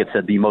Rick Tocchet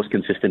said, the most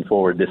consistent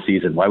forward this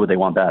season. Why would they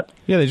want that?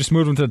 Yeah, they just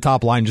moved him to the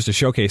top line just to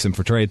showcase him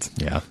for trades.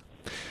 Yeah.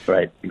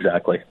 Right,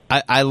 exactly.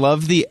 I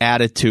love the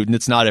attitude, and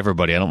it's not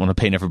everybody. I don't want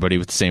to paint everybody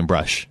with the same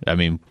brush. I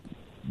mean,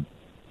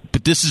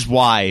 but this is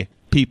why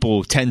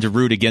people tend to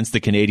root against the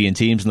Canadian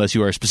teams unless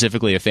you are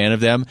specifically a fan of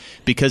them,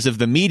 because of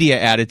the media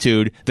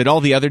attitude that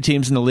all the other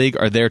teams in the league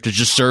are there to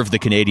just serve the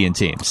Canadian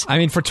teams. I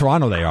mean, for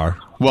Toronto they are.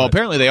 Well,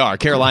 apparently they are.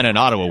 Carolina and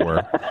Ottawa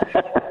were.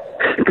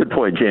 Good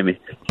point, Jamie.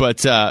 But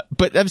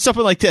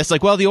something like this,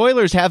 like, well, the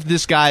Oilers have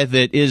this guy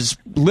that is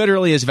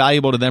literally as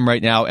valuable to them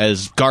right now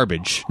as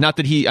garbage. Not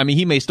that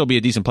he may still be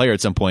a decent player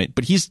at some point,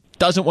 but he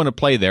doesn't want to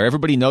play there.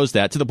 Everybody knows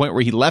that, to the point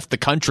where he left the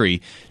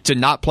country to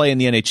not play in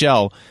the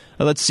NHL.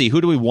 Let's see, who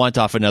do we want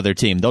off another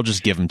team? They'll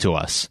just give him to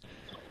us.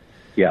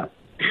 Yeah.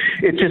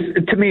 It's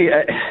just, to me,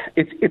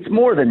 it's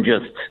more than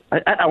just,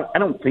 I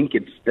don't think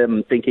it's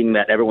them thinking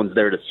that everyone's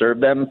there to serve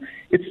them.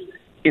 It's,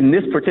 in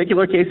this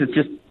particular case, it's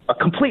just a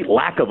complete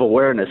lack of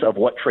awareness of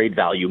what trade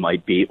value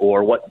might be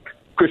or what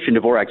Christian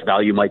Dvorak's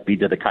value might be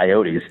to the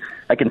Coyotes.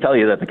 I can tell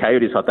you that the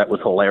Coyotes thought that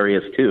was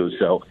hilarious too.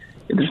 So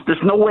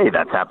there's no way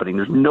that's happening.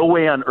 There's no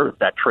way on earth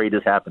that trade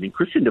is happening.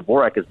 Christian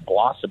Dvorak is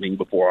blossoming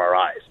before our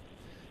eyes.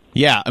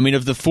 Yeah, I mean,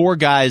 of the four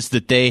guys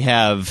that they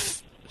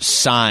have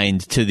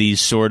signed to these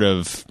sort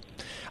of,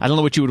 I don't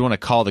know what you would want to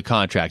call the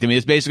contract. I mean,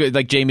 it's basically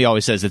like Jamie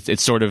always says.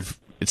 It's sort of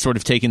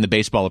taking the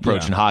baseball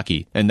approach in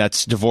hockey, and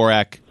that's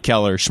Dvorak,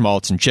 Keller,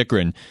 Schmaltz, and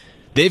Chychrun.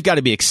 They've got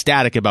to be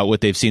ecstatic about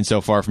what they've seen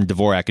so far from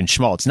Dvorak and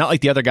Schmaltz. Not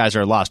like the other guys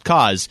are a lost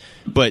cause,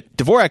 but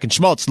Dvorak and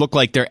Schmaltz look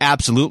like they're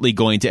absolutely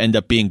going to end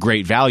up being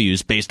great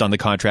values based on the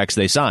contracts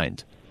they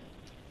signed.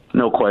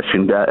 No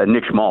question.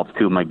 Nick Schmaltz,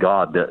 too, my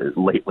God,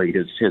 lately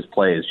his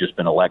play has just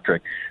been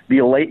electric. The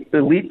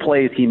elite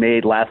plays he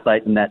made last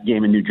night in that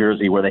game in New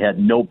Jersey where they had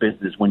no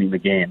business winning the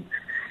game.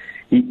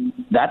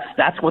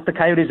 That's what the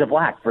Coyotes have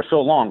lacked for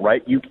so long,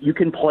 right? You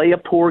can play a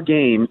poor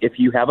game if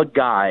you have a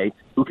guy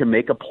who can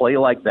make a play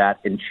like that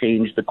and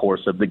change the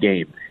course of the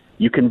game.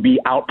 You can be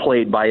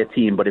outplayed by a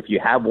team, but if you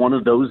have one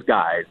of those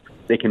guys,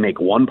 they can make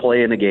one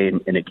play in a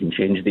game and it can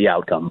change the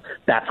outcome.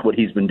 That's what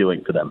he's been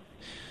doing for them.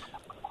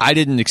 I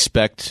didn't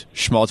expect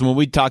Schmaltz. When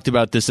we talked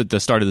about this at the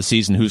start of the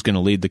season, who's going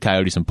to lead the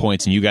Coyotes in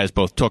points, and you guys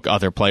both took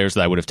other players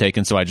that I would have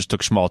taken, so I just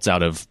took Schmaltz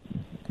out of,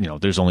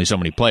 there's only so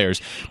many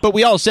players. But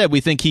we all said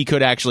we think he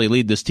could actually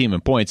lead this team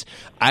in points.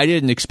 I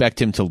didn't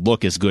expect him to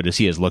look as good as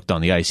he has looked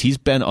on the ice. He's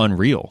been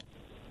unreal.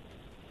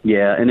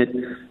 Yeah, and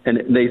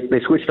they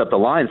switched up the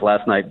lines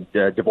last night.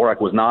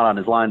 Dvorak was not on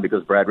his line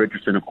because Brad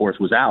Richardson, of course,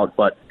 was out.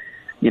 But,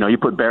 you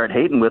put Barrett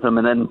Hayton with him,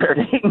 and then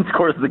Barrett Hayton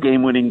scores the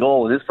game-winning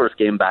goal in his first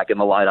game back in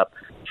the lineup.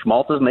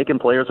 Schmaltz is making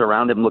players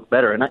around him look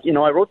better. And,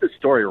 I wrote this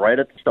story right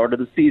at the start of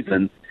the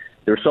season.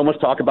 There was so much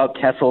talk about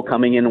Kessel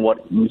coming in and what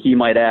he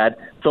might add,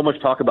 so much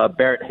talk about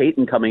Barrett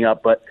Hayton coming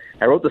up. But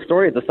I wrote the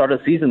story at the start of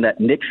the season that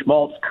Nick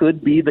Schmaltz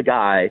could be the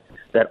guy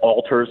that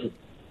alters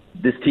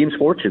this team's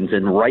fortunes.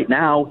 And right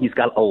now, he's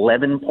got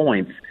 11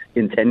 points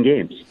in 10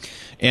 games.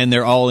 And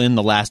they're all in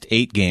the last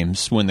 8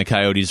 games when the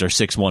Coyotes are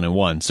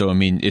 6-1-1. So, I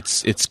mean,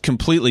 it's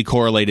completely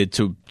correlated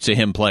to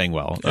him playing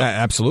well.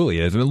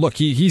 Absolutely. Look,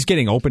 he's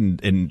getting open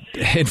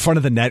in front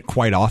of the net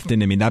quite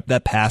often. I mean,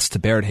 that pass to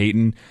Barrett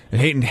Hayton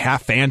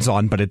half fans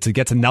on, but it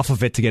gets enough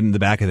of it to get in the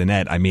back of the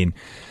net. I mean,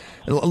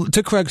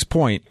 to Craig's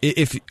point,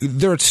 if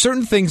there are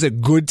certain things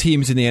that good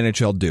teams in the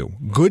NHL do.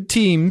 Good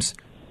teams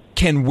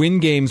can win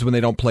games when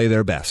they don't play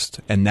their best.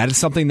 And that is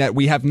something that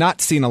we have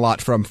not seen a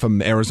lot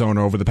from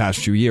Arizona over the past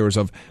few years,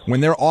 of when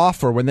they're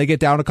off or when they get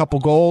down a couple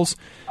goals,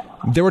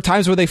 there were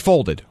times where they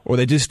folded or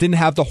they just didn't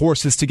have the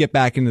horses to get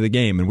back into the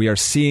game. And we are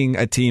seeing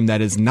a team that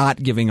is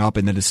not giving up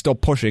and that is still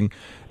pushing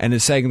and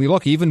is saying,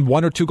 look, even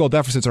 1 or 2 goal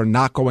deficits are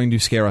not going to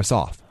scare us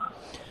off.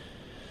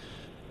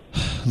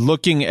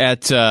 Looking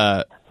at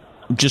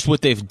just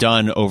what they've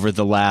done over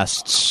the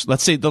last,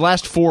 let's say, the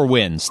last 4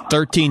 wins,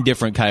 13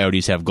 different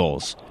Coyotes have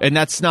goals. And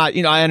that's not,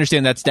 I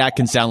understand that stat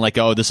can sound like,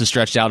 oh, this is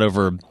stretched out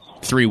over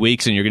 3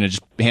 weeks and you're going to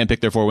just handpick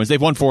their 4 wins. They've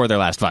won 4 of their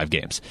last 5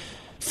 games.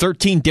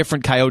 13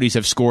 different Coyotes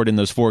have scored in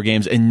those 4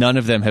 games, and none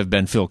of them have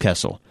been Phil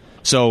Kessel.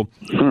 So,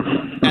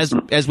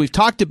 as we've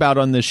talked about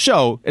on this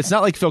show, it's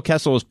not like Phil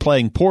Kessel is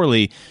playing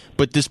poorly,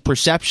 but this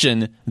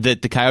perception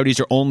that the Coyotes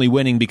are only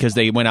winning because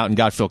they went out and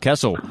got Phil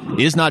Kessel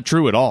is not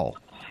true at all.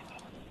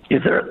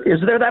 Is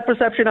there that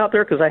perception out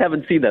there? Because I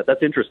haven't seen that.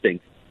 That's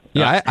interesting.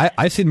 Yeah,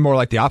 I've seen more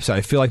like the opposite.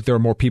 I feel like there are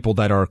more people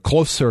that are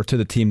closer to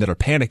the team that are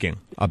panicking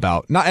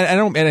about,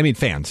 I mean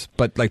fans,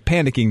 but like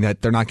panicking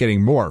that they're not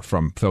getting more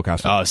from Phil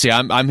Kessel. Oh, see,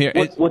 I'm here.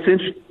 What's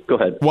interesting? Go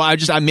ahead. Well,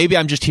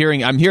 I'm just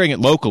hearing it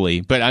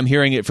locally, but I'm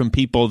hearing it from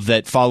people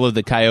that follow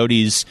the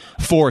Coyotes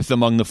 4th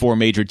among the 4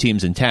 major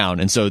teams in town,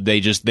 and so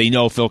they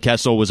know Phil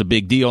Kessel was a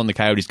big deal, and the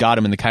Coyotes got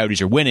him, and the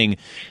Coyotes are winning,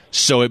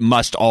 so it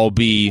must all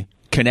be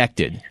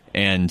connected,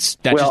 and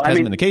that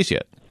hasn't been the case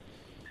yet.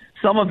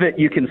 Some of it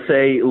you can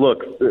say,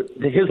 look,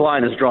 his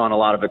line has drawn a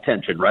lot of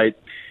attention, right?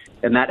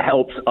 And that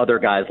helps other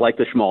guys like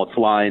the Schmaltz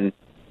line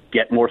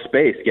get more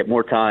space, get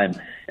more time,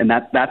 and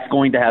that's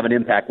going to have an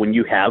impact when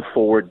you have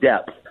forward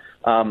depth.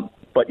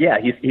 But yeah,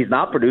 he's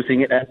not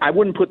producing it. I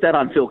wouldn't put that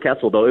on Phil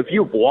Kessel, though. If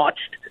you've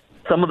watched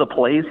some of the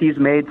plays he's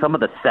made, some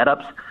of the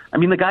setups, I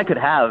mean, the guy could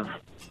have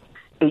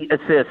 8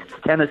 assists,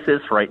 10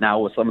 assists right now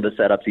with some of the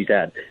setups he's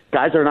had.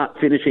 Guys are not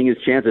finishing his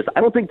chances. I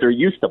don't think they're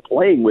used to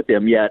playing with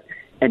him yet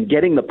and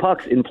getting the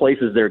pucks in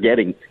places they're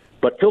getting.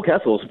 But Phil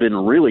Kessel's been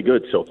really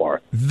good so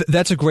far.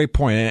 That's a great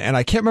point, and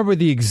I can't remember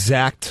the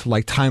exact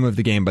time of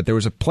the game, but there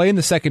was a play in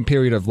the second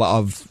period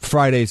of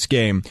Friday's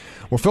game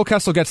where Phil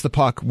Kessel gets the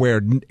puck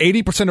where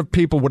 80% of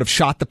people would have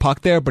shot the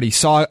puck there, but he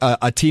saw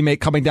a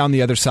teammate coming down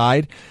the other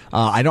side.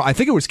 I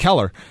think it was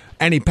Keller.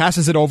 And he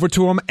passes it over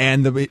to him,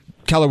 and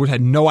Keller had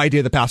no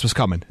idea the pass was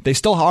coming. They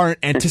still aren't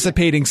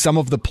anticipating some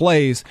of the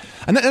plays.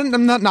 And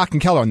I'm not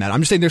knocking Keller on that.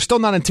 I'm just saying they're still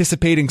not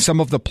anticipating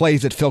some of the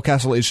plays that Phil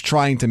Kessel is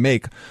trying to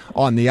make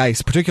on the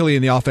ice, particularly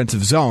in the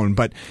offensive zone.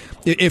 But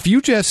if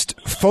you just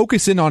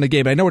focus in on a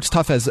game, I know it's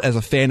tough as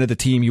a fan of the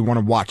team. You want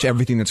to watch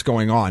everything that's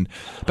going on.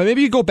 But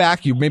maybe you go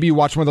back, maybe you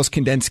watch one of those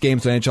condensed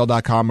games on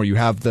NHL.com where you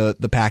have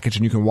the package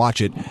and you can watch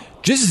it.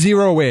 Just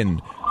zero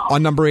in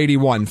on number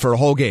 81 for a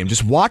whole game.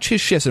 Just watch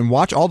his shifts and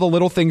watch all the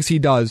little things he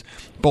does,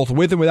 both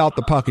with and without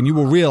the puck, and you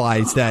will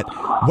realize that,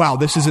 wow,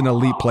 this is an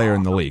elite player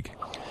in the league.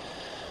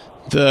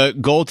 The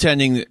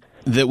goaltending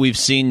that we've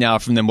seen now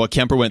from them,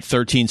 Kemper went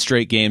 13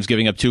 straight games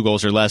giving up 2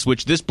 goals or less,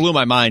 which this blew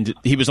my mind.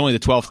 He was only the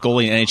 12th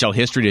goalie in NHL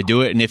history to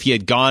do it, and if he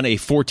had gone a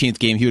 14th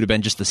game, he would have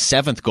been just the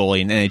 7th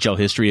goalie in NHL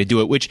history to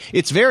do it, which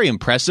it's very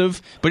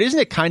impressive, but isn't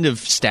it kind of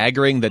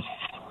staggering that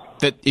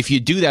if you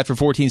do that for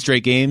 14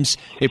 straight games,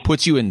 it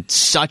puts you in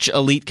such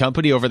elite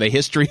company over the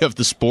history of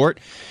the sport?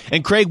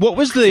 And Craig, what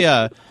was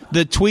the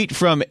tweet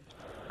from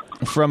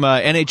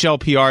NHL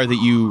PR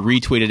that you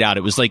retweeted out?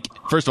 It was like,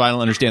 first of all, I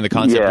don't understand the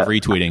concept of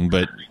retweeting,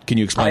 but can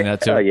you explain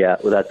that too? Yeah,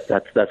 well,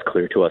 that's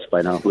clear to us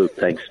by now, Luke.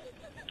 Thanks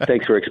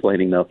for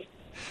explaining, though.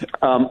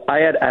 I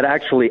had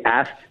actually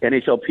asked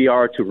NHL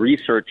PR to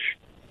research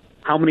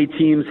how many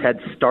teams had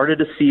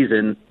started a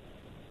season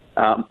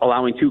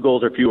allowing 2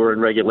 goals or fewer in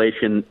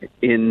regulation.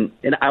 And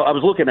I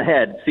was looking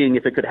ahead, seeing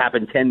if it could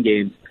happen 10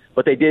 games,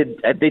 but they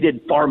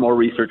did far more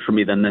research for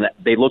me than that.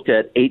 They looked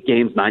at 8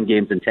 games, 9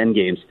 games, and 10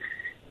 games.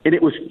 And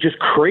it was just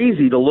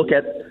crazy to look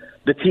at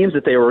the teams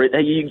that they were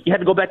in. You had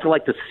to go back to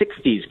like the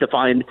 60s to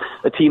find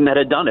a team that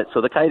had done it.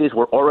 So the Coyotes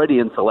were already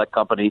in select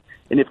company.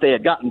 And if they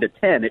had gotten to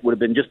 10, it would have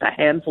been just a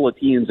handful of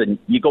teams. And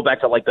you go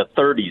back to like the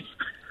 30s.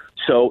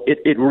 So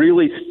it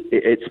really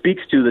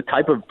speaks to the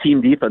type of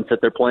team defense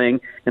that they're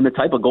playing and the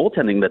type of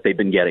goaltending that they've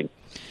been getting.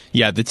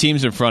 Yeah, the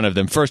teams in front of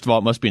them. First of all,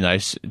 it must be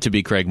nice to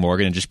be Craig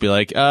Morgan and just be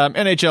like,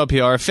 NHL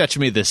PR, fetch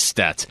me this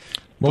stat.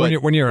 Well,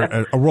 when you're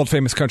a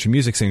world-famous country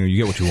music singer, you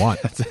get what you want.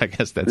 I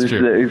guess that's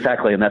true.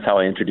 Exactly, and that's how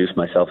I introduced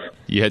myself.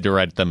 You had to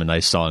write them a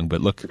nice song,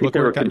 but look, they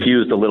were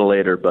confused a little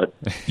later. But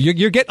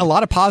you're getting a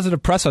lot of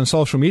positive press on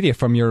social media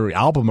from your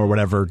album or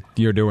whatever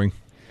you're doing.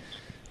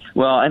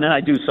 Well, and then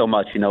I do so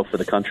much, for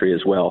the country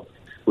as well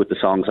with the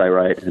songs I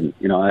write, and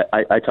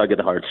I tug at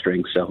the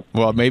heartstrings. So,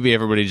 well, maybe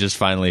everybody just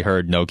finally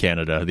heard "No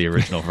Canada," the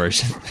original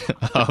version.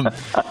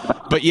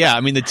 But yeah,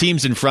 I mean, the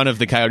teams in front of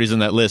the Coyotes on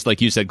that list,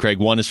 like you said, Craig,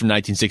 one is from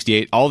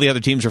 1968. All the other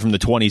teams are from the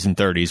 20s and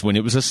 30s, when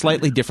it was a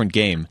slightly different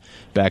game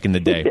back in the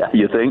day. Yeah,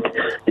 you think?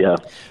 Yeah,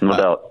 no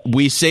doubt.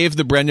 We saved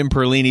the Brendan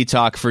Perlini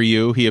talk for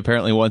you. He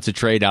apparently wants a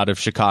trade out of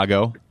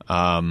Chicago.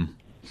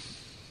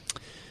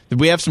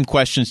 We have some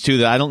questions, too,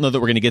 that I don't know that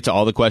we're going to get to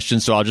all the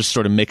questions, so I'll just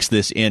sort of mix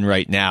this in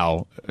right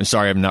now. I'm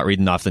sorry I'm not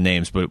reading off the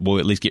names, but we'll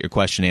at least get your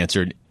question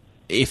answered.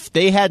 If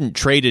they hadn't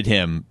traded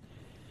him,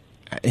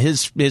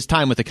 his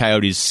time with the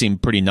Coyotes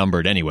seemed pretty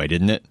numbered anyway,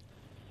 didn't it?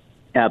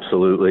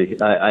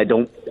 Absolutely. I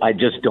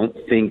just don't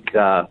think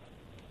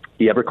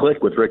he ever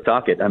clicked with Rick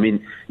Tocchet. I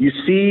mean, you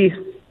see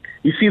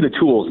the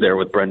tools there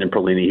with Brendan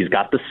Perlini. He's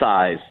got the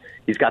size.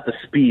 He's got the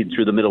speed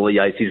through the middle of the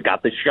ice. He's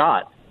got the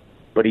shot.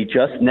 But he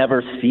just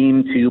never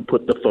seemed to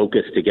put the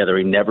focus together.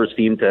 He never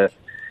seemed to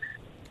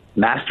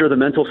master the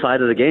mental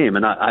side of the game.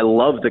 And I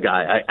love the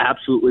guy. I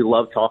absolutely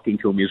love talking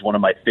to him. He's one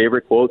of my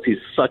favorite quotes. He's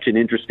such an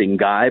interesting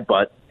guy,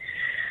 but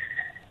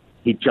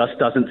he just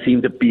doesn't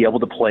seem to be able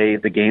to play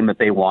the game that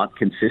they want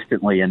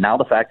consistently. And now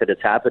the fact that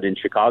it's happened in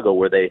Chicago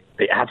where they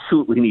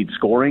absolutely need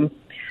scoring,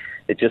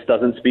 it just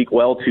doesn't speak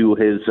well to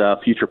his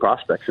future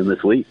prospects in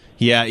this league.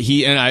 Yeah,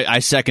 I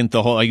second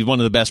the whole, he's one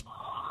of the best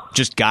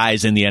just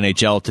guys in the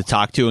NHL to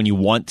talk to, and you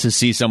want to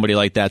see somebody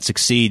like that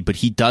succeed, but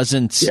he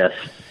doesn't. Yes.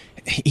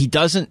 He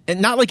doesn't, and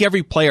not like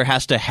every player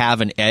has to have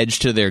an edge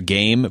to their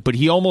game, but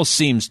he almost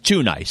seems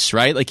too nice,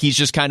 right? Like he's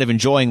just kind of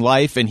enjoying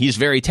life, and he's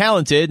very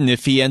talented, and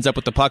if he ends up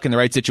with the puck in the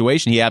right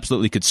situation, he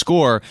absolutely could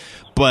score,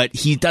 but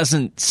he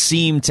doesn't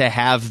seem to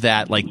have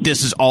that, like,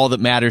 this is all that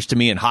matters to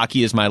me, and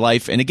hockey is my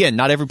life. And again,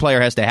 not every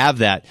player has to have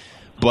that,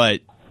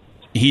 but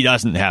he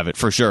doesn't have it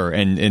for sure,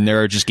 and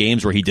there are just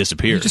games where he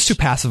disappears. He's just too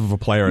passive of a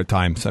player at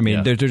times. I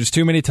mean, there's just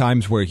too many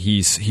times where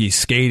he's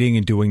skating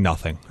and doing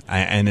nothing,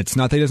 and it's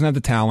not that he doesn't have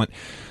the talent,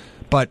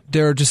 but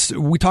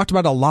we talked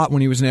about it a lot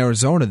when he was in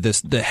Arizona.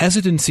 The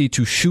hesitancy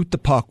to shoot the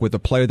puck with a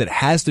player that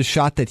has the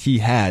shot that he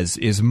has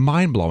is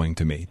mind blowing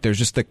to me. There's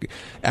just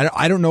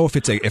I don't know if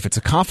it's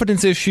a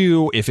confidence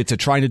issue, if it's a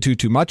trying to do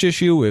too much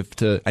issue, if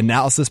it's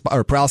analysis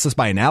or paralysis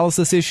by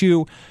analysis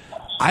issue.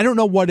 I don't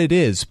know what it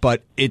is,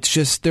 but it's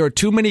just there are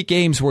too many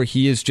games where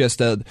he is just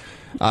Dave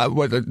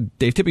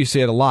Tippett used to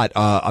say it a lot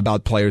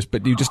about players,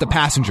 but you're just a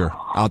passenger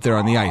out there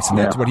on the ice, and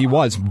that's what he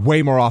was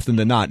way more often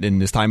than not in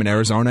his time in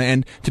Arizona,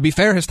 and to be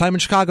fair, his time in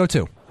Chicago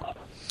too.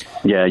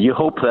 Yeah, you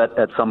hope that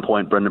at some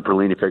point Brendan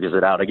Perlini figures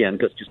it out again,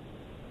 because just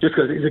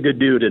because he's a good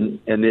dude, and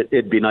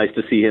it'd be nice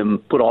to see him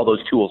put all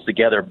those tools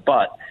together.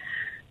 But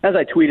as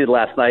I tweeted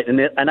last night,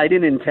 and I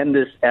didn't intend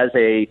this as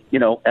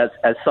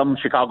as some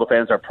Chicago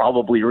fans are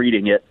probably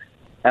reading it,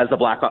 as the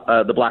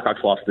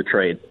Blackhawks lost the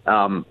trade.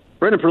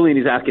 Brendan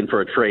Perlini's asking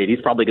for a trade.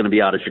 He's probably going to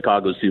be out of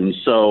Chicago soon,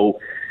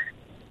 so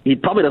he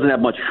probably doesn't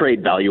have much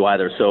trade value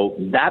either. So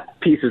that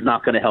piece is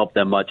not going to help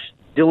them much.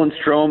 Dylan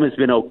Strome has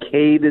been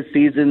okay this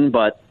season,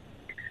 but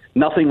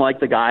nothing like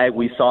the guy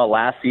we saw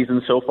last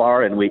season so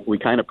far, and we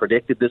kind of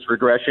predicted this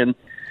regression.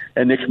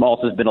 And Nick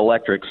Schmaltz has been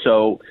electric.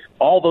 So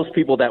all those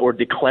people that were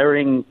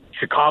declaring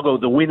Chicago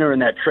the winner in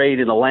that trade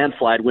in a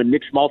landslide when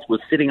Nick Schmaltz was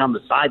sitting on the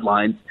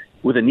sidelines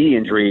with a knee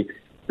injury,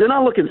 they're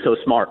not looking so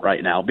smart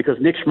right now because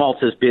Nick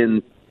Schmaltz has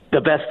been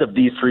the best of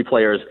these three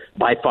players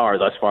by far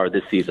thus far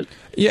this season.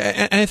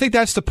 Yeah, and I think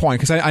that's the point,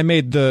 because I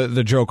made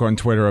the joke on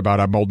Twitter about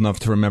I'm old enough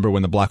to remember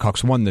when the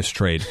Blackhawks won this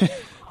trade.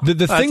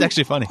 That's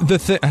actually funny.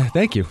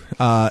 Thank you.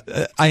 I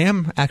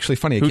am actually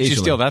funny occasionally. Who'd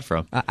you steal that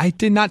from? I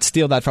did not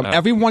steal that from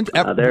everyone.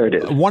 There it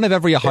is. One of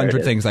every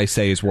 100 things I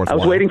say is worthwhile.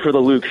 I was waiting for the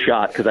Luke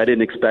shot because I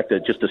didn't expect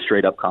just a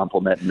straight-up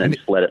compliment and then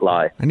just let it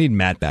lie. I need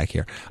Matt back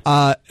here.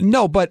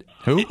 No, but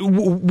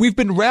we've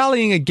been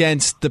rallying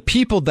against the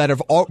people that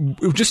have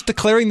just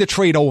declaring the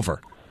trade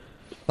over.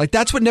 Like,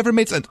 that's what never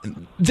made sense.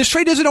 This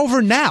trade isn't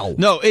over now.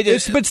 No, it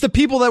is. It's the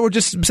people that were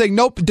just saying,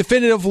 nope,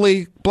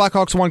 definitively,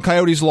 Blackhawks won,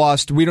 Coyotes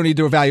lost. We don't need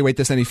to evaluate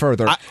this any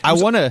further. I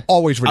want to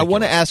always ridiculous. I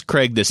want to ask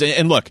Craig this.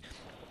 And look,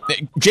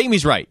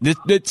 Jamie's right.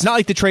 It's not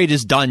like the trade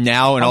is done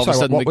now and all of a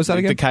sudden what was that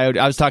again? The Coyote.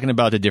 I was talking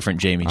about a different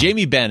Jamie.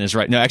 Jamie Benn is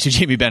right. No, actually,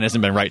 Jamie Benn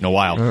hasn't been right in a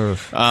while.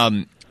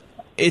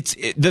 It's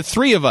the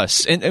three of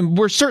us, and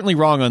we're certainly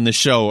wrong on this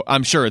show,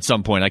 I'm sure at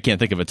some point. I can't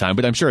think of a time,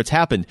 but I'm sure it's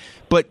happened.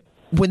 But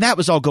when that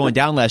was all going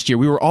down last year,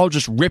 we were all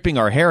just ripping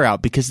our hair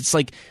out because it's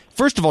like,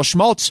 first of all,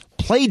 Schmaltz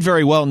played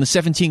very well in the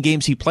 17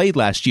 games he played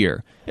last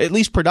year, at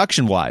least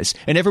production-wise,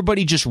 and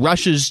everybody just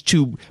rushes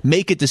to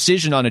make a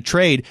decision on a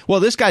trade. Well,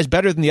 this guy's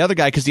better than the other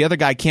guy because the other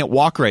guy can't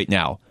walk right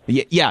now.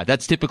 Yeah,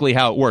 that's typically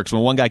how it works.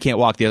 When one guy can't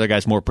walk, the other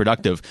guy's more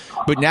productive.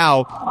 But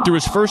now, through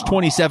his first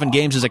 27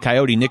 games as a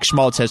Coyote, Nick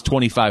Schmaltz has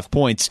 25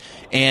 points,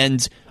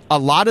 and a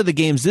lot of the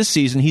games this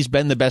season, he's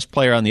been the best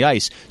player on the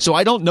ice. So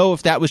I don't know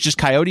if that was just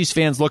Coyotes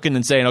fans looking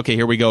and saying, okay,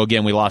 here we go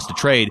again, we lost a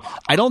trade.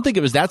 I don't think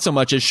it was that so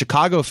much as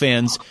Chicago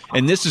fans,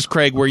 and this is,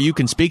 Craig, where you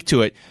can speak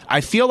to it.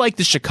 I feel like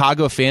the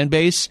Chicago fan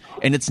base,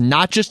 and it's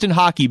not just in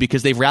hockey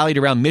because they've rallied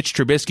around Mitch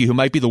Trubisky, who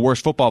might be the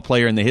worst football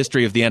player in the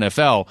history of the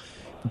NFL.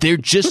 They're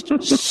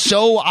just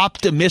so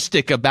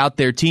optimistic about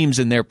their teams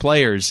and their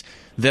players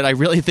that I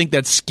really think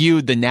that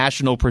skewed the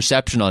national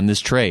perception on this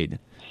trade.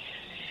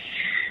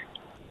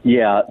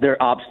 Yeah,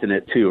 they're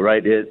obstinate too,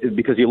 right?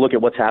 Because you look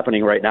at what's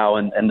happening right now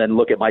and then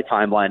look at my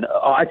timeline.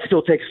 I'd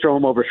still take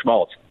Strome over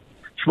Schmaltz.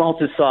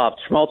 Schmaltz is soft.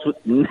 Schmaltz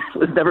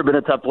has never been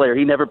a tough player.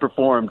 He never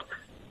performed.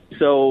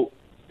 So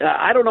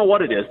I don't know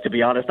what it is, to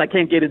be honest. I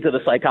can't get into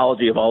the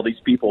psychology of all these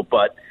people,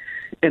 but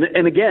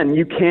and again,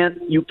 you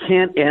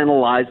can't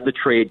analyze the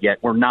trade yet.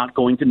 We're not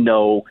going to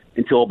know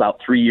until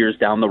about 3 years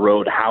down the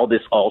road how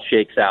this all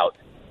shakes out.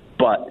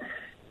 But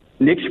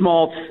Nick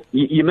Schmaltz,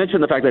 you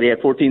mentioned the fact that he had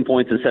 14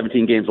 points in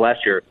 17 games last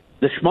year.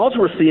 The Schmaltz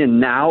we're seeing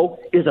now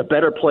is a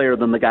better player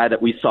than the guy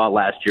that we saw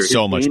last year.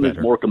 So much better. His game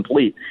is more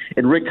complete.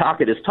 And Rick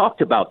Tocchet has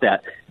talked about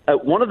that.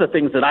 One of the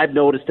things that I've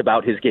noticed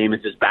about his game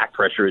is his back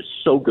pressure is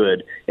so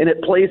good. And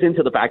it plays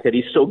into the fact that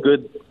he's so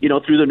good,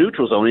 through the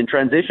neutral zone in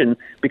transition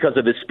because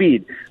of his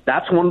speed.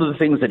 That's one of the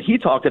things that he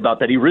talked about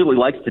that he really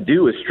likes to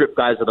do is strip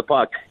guys of the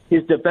puck.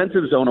 His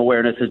defensive zone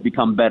awareness has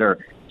become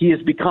better. He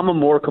has become a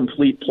more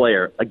complete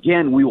player.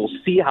 Again, we will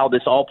see how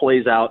this all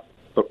plays out.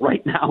 But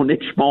right now,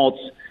 Nick Schmaltz,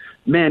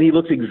 man, he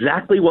looks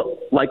exactly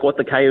like what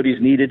the Coyotes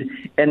needed.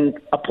 And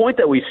a point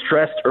that we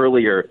stressed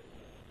earlier,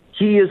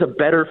 he is a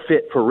better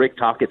fit for Rick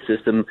Tocchet's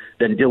system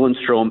than Dylan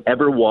Strome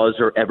ever was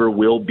or ever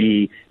will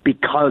be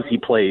because he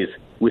plays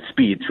with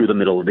speed through the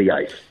middle of the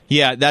ice.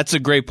 Yeah, that's a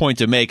great point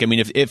to make. I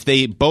mean, if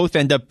they both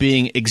end up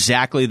being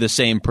exactly the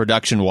same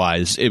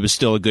production-wise, it was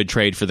still a good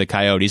trade for the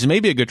Coyotes and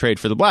maybe a good trade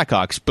for the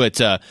Blackhawks.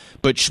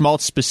 But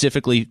Schmaltz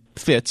specifically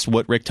fits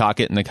what Rick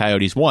Tocchet and the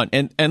Coyotes want.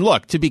 And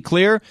look, to be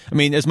clear, I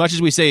mean, as much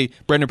as we say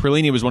Brendan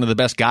Perlini was one of the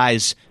best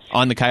guys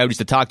on the Coyotes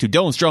to talk to,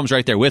 Dylan Strome's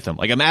right there with him.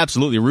 Like, I'm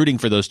absolutely rooting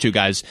for those two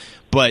guys,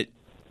 but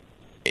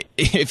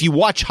if you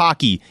watch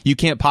hockey, you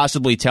can't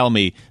possibly tell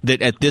me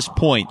that at this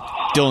point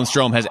Dylan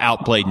Strome has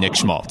outplayed Nick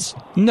Schmaltz.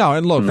 No,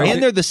 and look,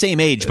 and they're the same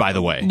age, by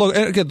the way. Look,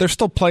 again, there's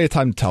still plenty of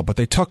time to tell, but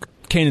they took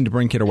Kanan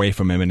DeBrincat away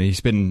from him, and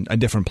he's been a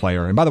different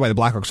player. And by the way, the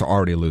Blackhawks are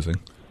already losing.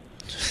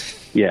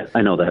 Yeah,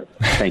 I know that.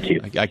 Thank you.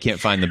 I can't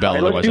find the bell.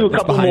 Right, let's do a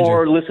couple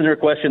more listener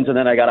questions, and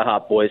then I got a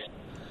hop, boys.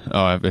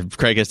 Oh,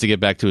 Craig has to get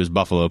back to his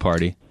Buffalo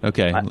party.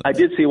 Okay. I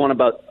did see one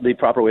about the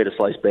proper way to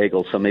slice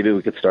bagels, so maybe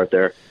we could start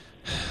there.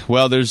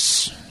 Well,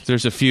 there's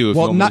a few.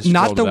 Well, not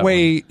the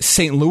way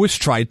St. Louis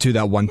tried to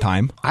that one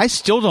time. I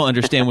still don't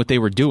understand what they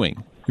were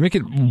doing. You make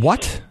it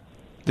what?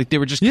 Like they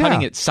were just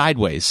cutting it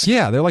sideways.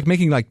 Yeah, they're like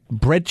making like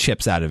bread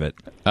chips out of it.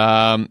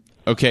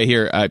 Okay,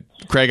 here,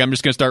 Craig, I'm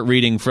just going to start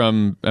reading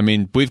from,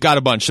 we've got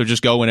a bunch, so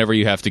just go whenever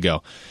you have to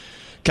go.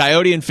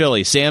 Coyote and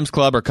Philly, Sam's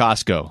Club or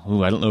Costco?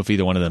 Ooh, I don't know if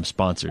either one of them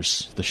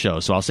sponsors the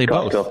show, so I'll say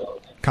both.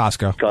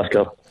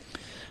 Costco.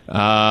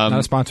 Not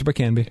a sponsor, but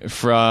can be.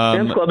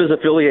 Sam's Club is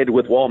affiliated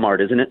with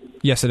Walmart, isn't it?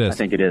 Yes, it is. I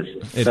think it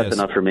is. That's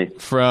enough for me.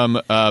 From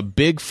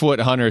Bigfoot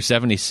Hunter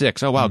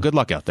 76. Oh, wow, good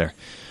luck out there.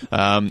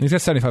 He's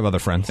got 75 other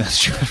friends.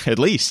 That's true. At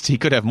least. He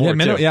could have more,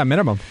 too. Yeah,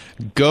 minimum.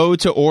 Go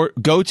to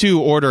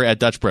order at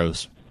Dutch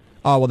Bros.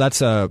 Oh, well,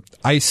 that's a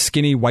ice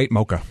skinny white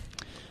mocha.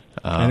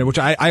 Which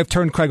I've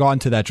turned Craig on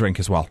to that drink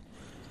as well.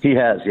 He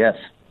has, yes.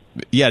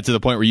 Yeah, to the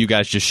point where you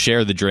guys just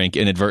share the drink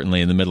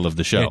inadvertently in the middle of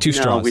the show. Yeah, 2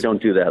 straws. No, we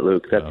don't do that,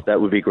 Luke.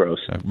 That would be gross.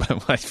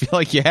 I feel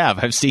like you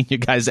have. I've seen you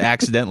guys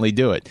accidentally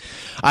do it.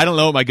 I don't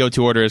know what my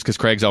go-to order is because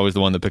Craig's always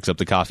the one that picks up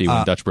the coffee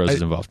when Dutch Bros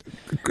is involved.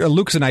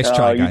 Luke's an iced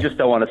chai guy. You just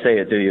don't want to say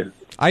it, do you?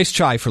 Iced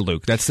chai for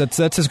Luke. That's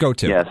his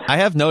go-to. Yes. I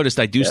have noticed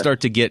I do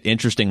start to get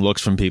interesting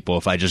looks from people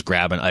if I just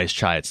grab an iced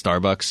chai at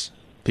Starbucks.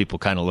 People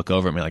kind of look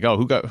over at me like, "Oh,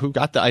 who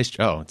got the iced?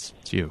 Oh, it's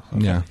you."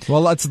 Okay. Yeah.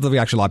 Well, that's the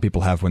reaction a lot of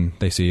people have when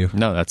they see you.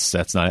 No, that's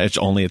not. It's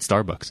only at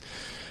Starbucks.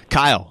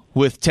 Kyle,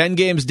 with 10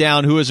 games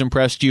down, who has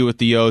impressed you with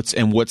the Yotes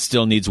and what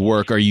still needs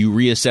work? Are you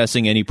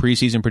reassessing any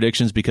preseason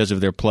predictions because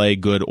of their play,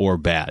 good or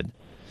bad?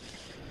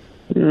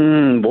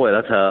 Boy,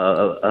 that's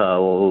a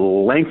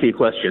lengthy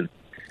question.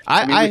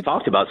 We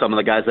talked about some of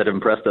the guys that have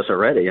impressed us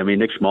already. I mean,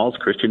 Nick Schmaltz,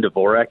 Christian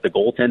Dvorak, the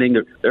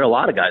goaltending. There are a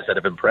lot of guys that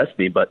have impressed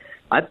me, but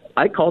I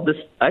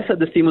said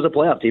this team was a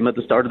playoff team at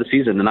the start of the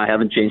season, and I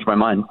haven't changed my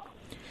mind.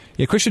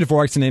 Yeah, Christian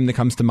Dvorak's the name that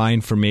comes to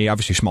mind for me.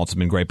 Obviously, Schmaltz has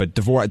been great, but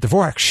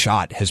Dvorak's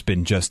shot has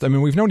been just... I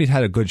mean, we've known he's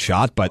had a good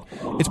shot, but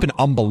it's been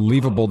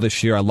unbelievable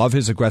this year. I love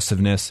his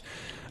aggressiveness.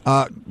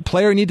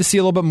 Player you need to see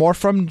a little bit more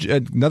from,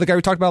 another guy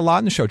we talked about a lot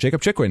in the show,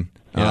 Jacob Chikrin.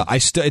 Yeah.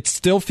 It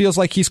still feels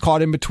like he's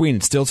caught in between.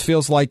 It still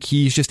feels like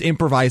he's just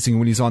improvising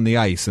when he's on the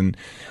ice. And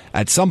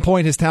at some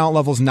point, his talent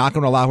level is not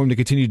going to allow him to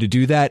continue to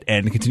do that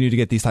and continue to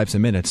get these types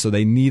of minutes. So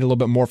they need a little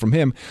bit more from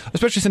him,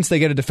 especially since they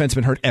get a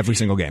defenseman hurt every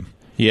single game.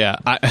 Yeah.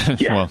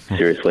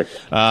 Seriously.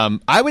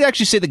 I would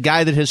actually say the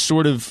guy that has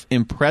sort of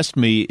impressed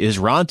me is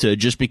Ranta,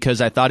 just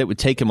because I thought it would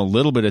take him a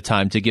little bit of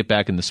time to get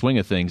back in the swing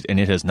of things, and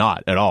it has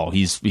not at all.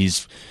 He's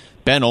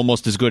been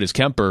almost as good as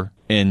Kemper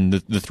in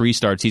the 3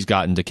 starts he's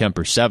gotten to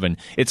Kemper's 7.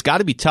 It's got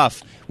to be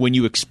tough when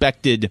you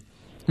expected,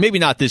 maybe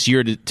not this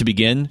year to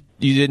begin,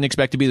 you didn't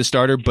expect to be the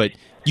starter, but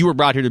you were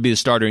brought here to be the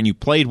starter and you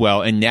played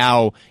well, and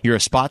now you're a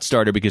spot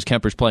starter because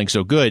Kemper's playing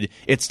so good.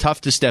 It's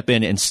tough to step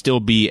in and still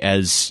be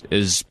as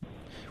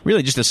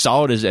really just as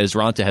solid as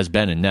Ranta has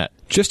been in net.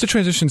 Just to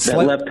transition That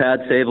slightly. left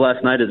pad save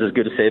last night is as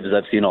good a save as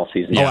I've seen all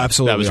season. Oh,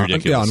 absolutely. That was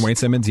ridiculous. Yeah, on Wayne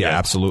Simmons, yeah,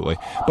 absolutely.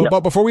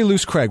 But before we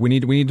lose Craig, we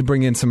need to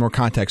bring in some more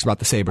context about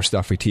the Sabre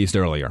stuff we teased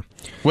earlier.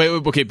 Wait,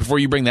 okay, before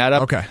you bring that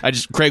up, okay.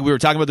 Craig, we were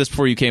talking about this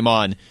before you came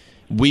on.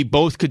 We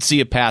both could see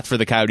a path for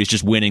the Coyotes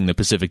just winning the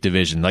Pacific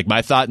Division. Like,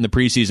 my thought in the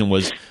preseason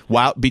was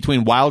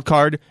between wild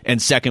card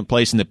and second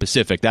place in the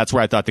Pacific. That's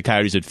where I thought the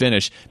Coyotes would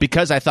finish,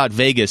 because I thought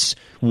Vegas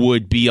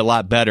would be a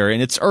lot better.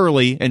 And it's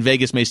early, and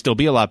Vegas may still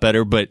be a lot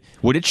better, but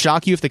would it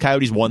shock you if the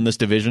Coyotes won this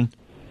division?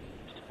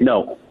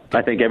 No.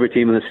 I think every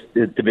team in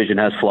this division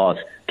has flaws.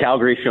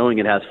 Calgary's showing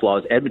it has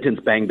flaws. Edmonton's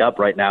banged up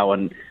right now,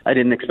 and I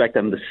didn't expect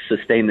them to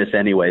sustain this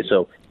anyway.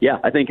 So, yeah,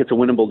 I think it's a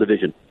winnable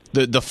division.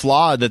 The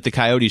flaw that the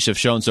Coyotes have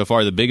shown so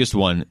far, the biggest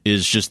one,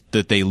 is just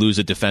that they lose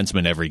a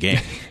defenseman every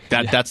game.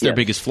 That's their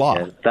biggest flaw.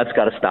 Yeah, that's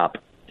got to stop.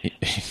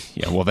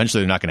 Yeah, well,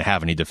 eventually they're not going to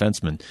have any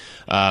defensemen.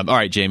 All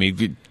right,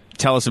 Jamie,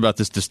 tell us about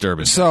this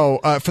disturbance. So,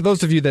 for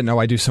those of you that know,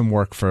 I do some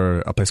work for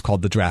a place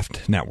called the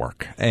Draft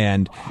Network,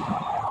 and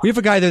we have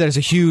a guy there that is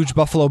a huge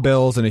Buffalo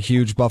Bills and a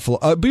huge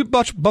Buffalo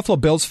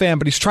Bills fan,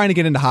 but he's trying to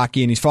get into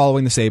hockey and he's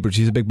following the Sabres.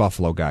 He's a big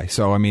Buffalo guy,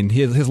 so I mean,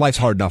 his life's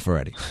hard enough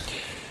already.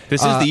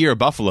 This is the year of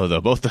Buffalo,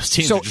 though. Both those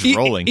teams are just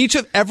rolling.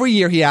 Every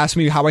year he asks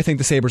me how I think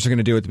the Sabres are going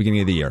to do at the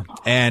beginning of the year,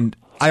 and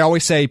I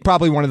always say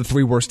probably one of the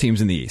 3 worst teams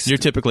in the East. You're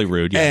typically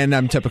rude, yeah. And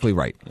I'm typically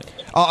right.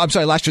 I'm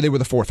sorry, last year they were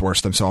the 4th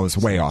worst, so I was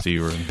way off. So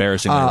you were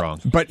embarrassingly wrong.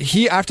 But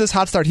after this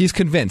hot start, he's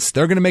convinced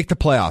they're going to make the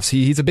playoffs.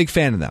 He's a big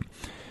fan of them.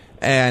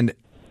 And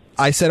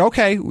I said,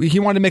 okay, he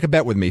wanted to make a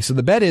bet with me. So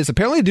the bet is,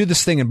 apparently they do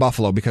this thing in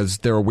Buffalo because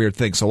they're a weird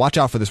thing. So watch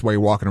out for this while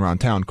you're walking around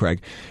town,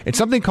 Craig. It's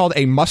something called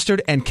a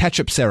mustard and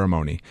ketchup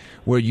ceremony,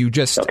 where you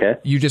just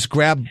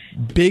grab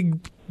big,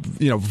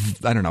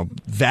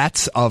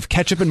 vats of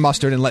ketchup and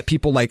mustard and let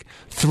people like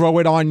throw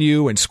it on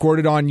you and squirt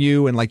it on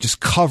you and like just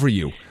cover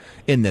you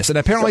in this. And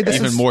apparently this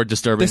is more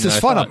disturbing. This is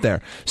fun up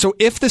there. So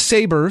if the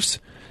Sabres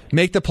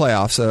make the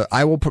playoffs,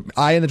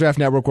 I and the Draft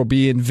Network will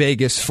be in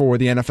Vegas for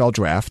the NFL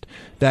draft.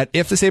 That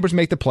if the Sabres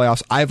make the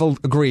playoffs, I've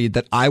agreed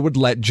that I would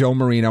let Joe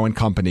Marino and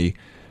company,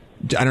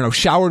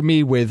 shower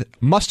me with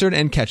mustard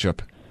and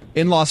ketchup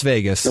in Las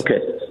Vegas.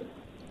 Okay.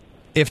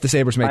 If the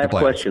Sabres make the playoffs. I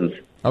have questions.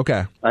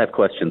 Okay. I have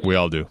questions. We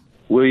all do.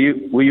 Will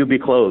you be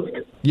clothed?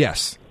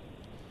 Yes.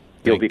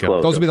 You'll be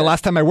clothed. Those will be the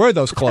last time I wear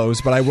those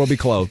clothes, but I will be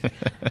clothed.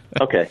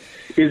 Okay.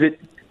 Is it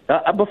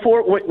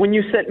before when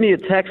you sent me a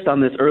text on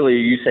this earlier?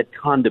 You said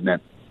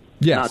condiment.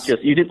 Yes.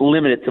 You didn't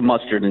limit it to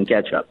mustard and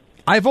ketchup.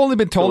 I've only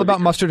been told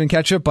about mustard and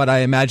ketchup, but I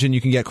imagine you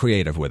can get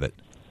creative with it.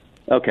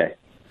 Okay.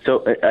 So,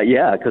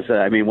 because,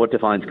 what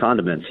defines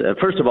condiments?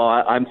 First of all,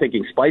 I'm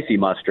thinking spicy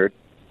mustard.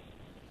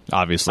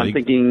 Obviously. I'm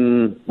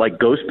thinking, like,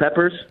 ghost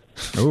peppers.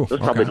 Ooh, Those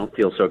probably don't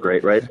feel so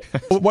great, right?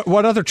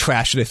 What other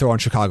trash do they throw on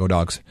Chicago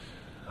dogs?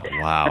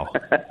 Wow.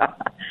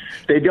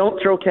 They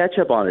don't throw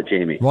ketchup on it,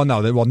 Jamie. Well,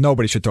 no.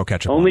 Nobody should throw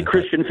ketchup on it. Only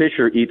Christian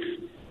Fisher eats...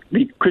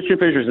 Christian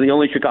Fisher is the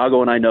only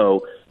Chicagoan I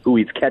know who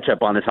eats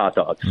ketchup on his hot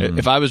dogs.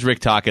 If I was Rick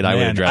Tocchet, I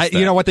would address that.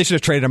 You know what? They should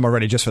have traded him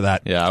already just for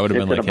that. Yeah, I would have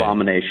been like... It's an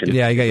abomination.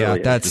 Yeah.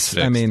 That's...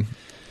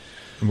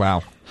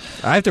 wow.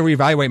 I have to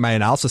reevaluate my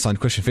analysis on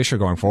Christian Fisher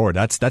going forward.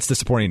 That's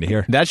disappointing to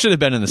hear. That should have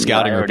been in the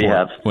scouting I already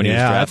report have. when he was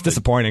drafted. That's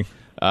disappointing.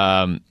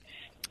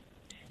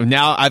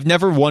 Now, I've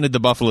never wanted the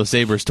Buffalo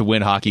Sabres to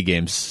win hockey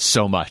games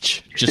so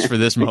much, just for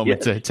this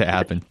moment to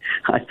happen.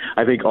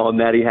 I think all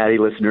Natty Hattie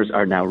listeners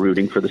are now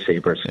rooting for the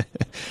Sabres.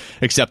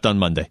 Except on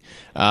Monday.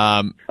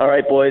 All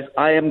right, boys,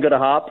 I am going to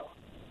hop.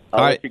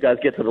 I'll let you guys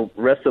get to the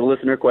rest of the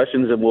listener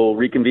questions, and we'll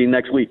reconvene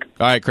next week.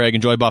 All right, Craig,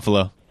 enjoy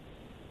Buffalo.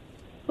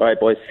 All right,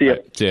 boys, see ya.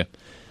 Right, see ya.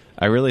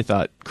 I really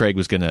thought Craig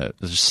was going to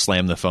just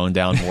slam the phone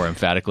down more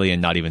emphatically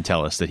and not even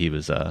tell us that he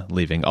was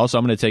leaving. Also,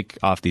 I'm going to take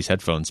off these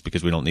headphones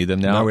because we don't need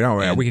them now. No, we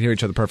don't. We can hear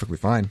each other perfectly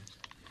fine.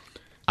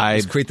 I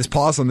create this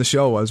pause on the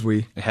show as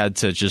we had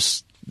to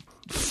just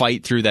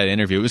fight through that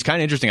interview. It was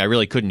kind of interesting. I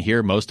really couldn't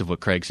hear most of what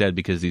Craig said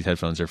because these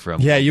headphones are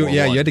from you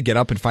had to get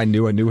up and find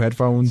new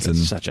headphones. It's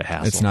and such a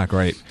hassle. It's not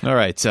great. All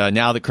right,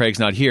 now that Craig's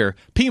not here,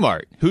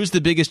 P-Mart, who's the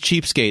biggest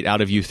cheapskate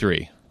out of you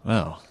three?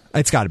 Well,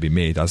 it's got to be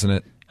me, doesn't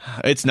it?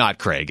 It's not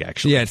Craig,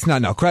 actually. Yeah, it's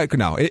not. No, Craig.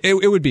 No,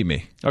 it would be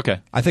me. Okay,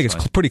 I think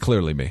it's pretty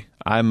clearly me.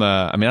 I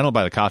don't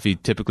buy the coffee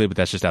typically, but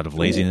that's just out of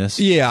laziness.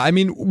 Yeah, I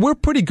mean, we're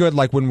pretty good.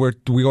 Like when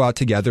we go out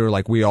together,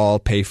 like we all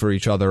pay for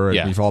each other,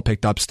 and we've all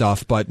picked up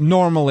stuff. But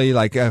normally,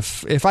 like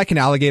if I can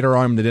alligator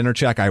arm the dinner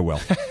check, I will.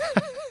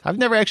 I've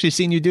never actually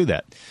seen you do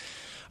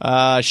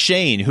that.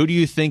 Shane, who do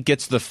you think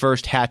gets the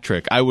first hat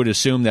trick? I would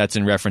assume that's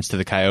in reference to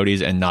the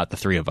Coyotes and not the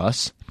three of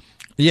us.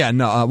 Yeah,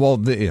 no.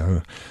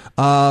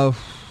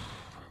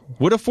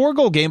 Would a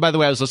 4-goal game, by the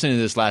way, I was listening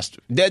to this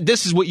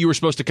this is what you were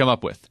supposed to come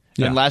up with.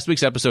 Yeah. In last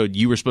week's episode,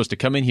 you were supposed to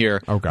come in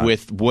here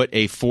with what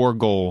a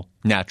 4-goal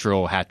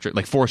natural hat trick,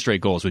 like 4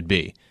 straight goals would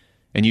be.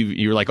 And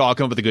you were like, I'll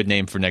come up with a good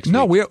name for next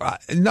week.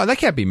 No, that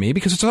can't be me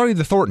because it's already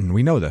the Thornton.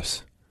 We know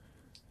this.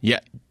 Yeah,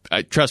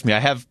 trust me, I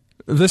have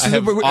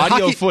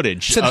audio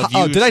footage of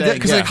you saying,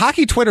 because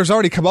Hockey Twitter's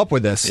already come up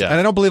with this, and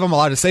I don't believe I'm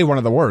allowed to say one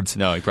of the words.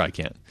 No, you probably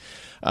can't.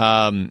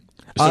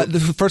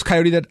 The first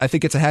Coyote that I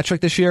think gets a hat trick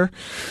this year,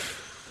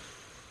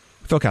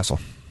 Phil Kessel.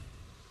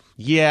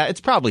 Yeah,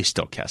 it's probably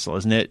still Kessel,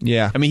 isn't it?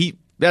 Yeah. I mean,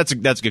 that's a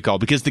good call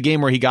because the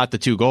game where he got the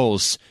 2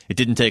 goals, it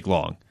didn't take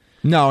long.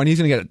 No, and he's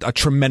going to get a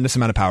tremendous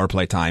amount of power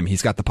play time.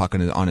 He's got the puck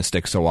on his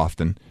stick so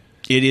often.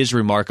 It is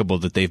remarkable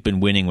that they've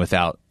been winning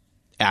without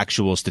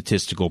actual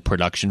statistical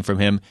production from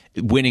him,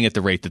 winning at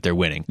the rate that they're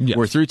winning. Yes.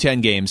 We're through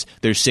 10 games.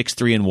 They're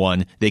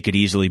 6-3-1. They could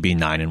easily be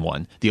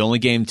 9-1. The only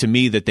game to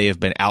me that they have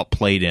been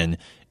outplayed in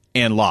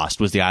and lost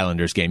was the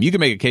Islanders game. You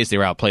can make a case they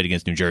were outplayed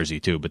against New Jersey,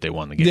 too, but they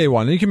won the game. They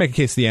won. You can make a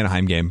case the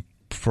Anaheim game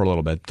for a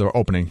little bit, the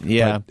opening.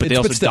 Yeah, but they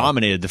also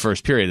dominated the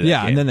first period of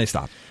that game. And then they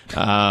stopped.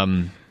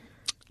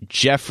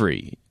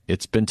 Jeffrey,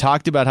 it's been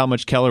talked about how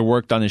much Keller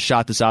worked on his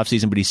shot this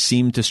offseason, but he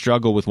seemed to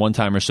struggle with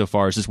one-timers so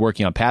far. Is this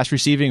working on pass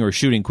receiving or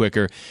shooting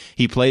quicker?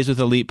 He plays with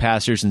elite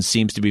passers and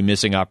seems to be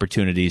missing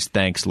opportunities.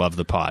 Thanks, love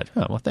the pod.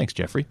 Oh, well, thanks,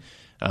 Jeffrey.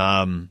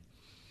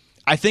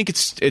 I think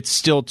it's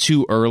still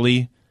too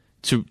early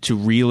to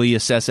really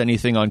assess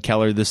anything on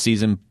Keller this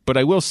season, but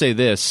I will say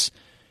this.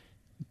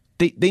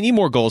 They need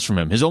more goals from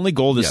him. His only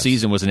goal this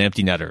season was an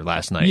empty netter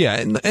last night. Yeah,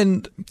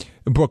 and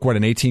Brooke,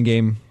 an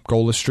 18-game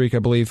goalless streak, I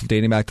believe,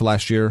 dating back to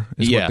last year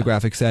is what the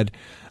graphic said.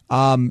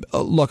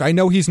 Look, I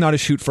know he's not a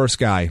shoot-first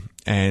guy,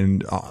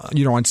 and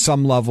on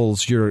some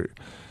levels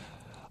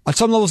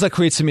that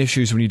creates some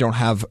issues when you don't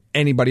have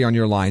anybody on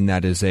your line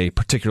that is a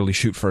particularly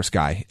shoot-first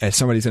guy, as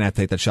somebody's going to have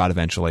to take that shot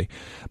eventually.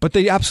 But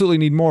they absolutely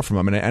need more from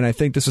him, and I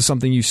think this is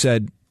something you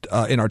said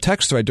in our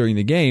text thread during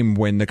the game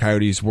when the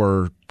Coyotes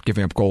were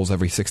giving up goals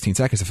every 16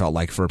 seconds, it felt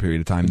like, for a period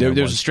of time.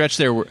 There's a stretch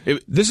there where...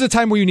 This is a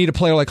time where you need a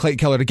player like Clayton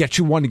Keller to get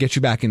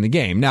you back in the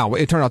game. Now,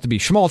 it turned out to be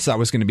Schmaltz that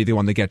was going to be the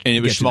one that get you. And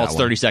it was Schmaltz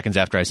 30 seconds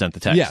after I sent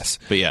the text. Yes.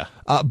 But yeah.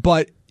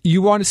 But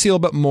you want to see a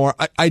little bit more.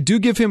 I do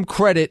give him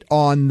credit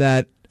on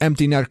that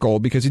empty net goal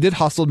because he did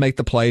hustle to make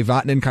the play.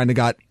 Vatanen kind of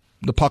got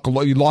the puck.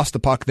 He lost the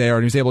puck there,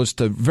 and he was able just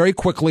to very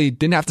quickly,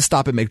 didn't have to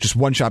stop it, make just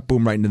one shot,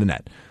 boom, right into the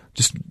net.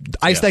 Just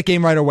ice that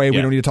game right away.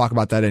 We don't need to talk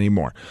about that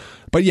anymore.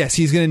 But yes,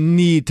 he's going to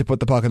need to put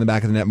the puck in the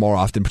back of the net more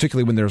often,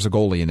 particularly when there's a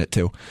goalie in it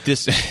too.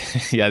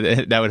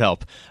 That would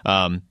help.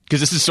 Because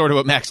this is sort of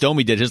what Max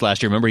Domi did his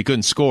last year. Remember, he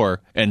couldn't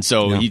score, and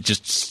so he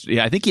just.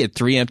 I think he had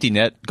 3 empty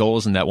net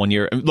goals in that one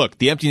year. Look,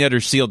 the empty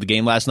netters sealed the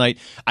game last night.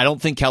 I don't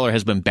think Keller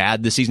has been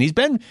bad this season. He's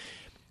been.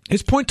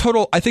 His point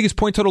total. I think his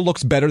point total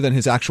looks better than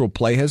his actual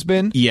play has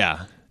been.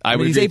 Yeah. I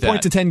mean, he's 8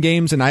 points in 10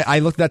 games, and I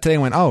looked at that today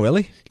and went, oh,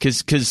 really?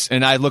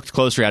 And I looked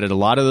closer at it. A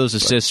lot of those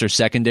assists are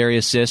secondary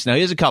assists. Now,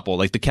 he has a couple,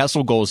 like the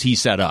Kessel goals he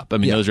set up. I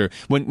mean, those are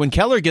when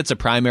Keller gets a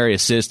primary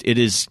assist, it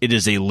is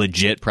a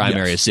legit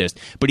primary assist.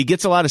 But he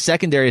gets a lot of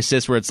secondary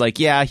assists where it's like,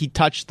 yeah, he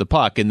touched the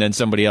puck, and then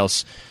somebody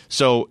else.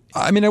 So,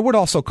 I mean, I would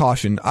also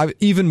caution,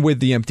 even with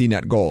the empty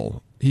net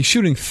goal, he's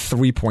shooting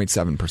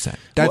 3.7%.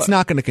 That's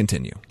not going to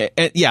continue.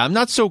 I'm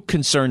not so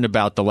concerned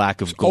about the lack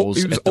of goals.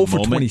 He was at the 0 for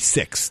moment.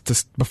 26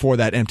 before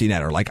that empty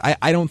netter. Like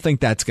I don't think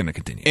that's going to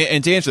continue.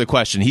 And to answer the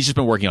question, he's just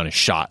been working on his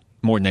shot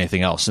more than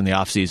anything else in the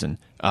offseason.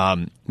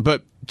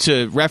 But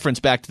to reference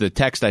back to the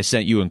text I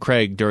sent you and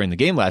Craig during the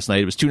game last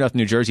night, it was 2-0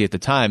 New Jersey at the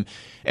time.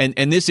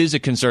 And this is a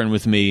concern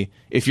with me.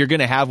 If you're going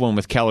to have one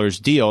with Keller's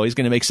deal, he's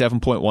going to make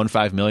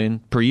 $7.15 million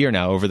per year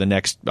now over the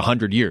next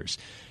 100 years.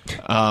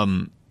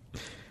 To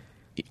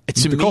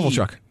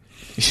Kovalchuk.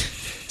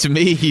 To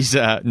me, he's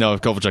no.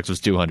 Kovalchuk's was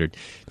 200.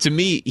 To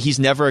me, he's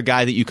never a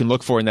guy that you can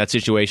look for in that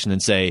situation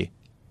and say,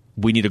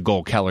 "We need a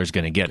goal. Keller's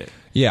going to get it."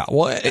 Yeah,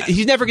 well,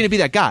 he's never going to be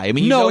that guy. I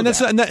mean, no, and that's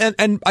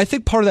and I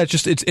think part of that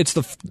just it's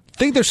the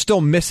thing they're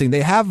still missing.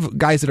 They have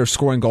guys that are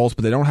scoring goals,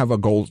 but they don't have a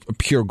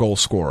pure goal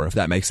scorer. If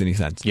that makes any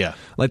sense. Yeah,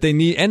 like they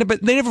need,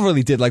 but they never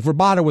really did. Like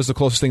Rabada was the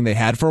closest thing they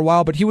had for a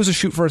while, but he was a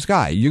shoot first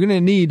guy. You're going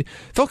to need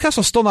Phil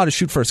Kessel's still not a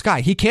shoot first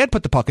guy. He can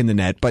put the puck in the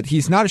net, but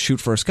he's not a shoot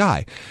first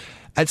guy.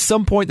 At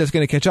some point, that's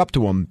going to catch up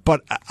to him.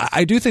 But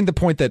I do think the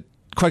point that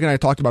Craig and I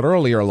talked about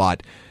earlier a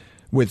lot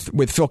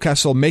with Phil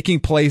Kessel making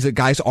plays that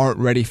guys aren't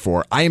ready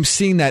for. I am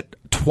seeing that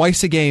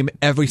twice a game,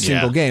 every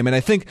single game. And I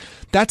think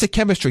that's a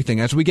chemistry thing.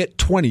 As we get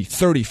 20,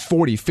 30,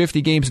 40,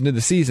 50 games into the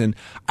season,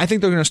 I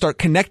think they're going to start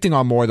connecting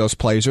on more of those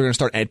plays. They're going to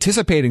start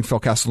anticipating Phil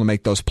Kessel to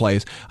make those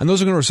plays. And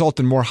those are going to result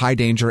in more high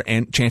danger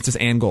and chances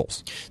and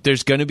goals.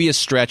 There's going to be a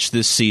stretch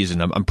this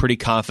season. I'm pretty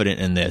confident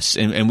in this.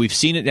 And we've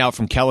seen it now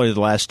from Keller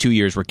the last 2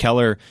 years where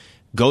Keller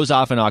goes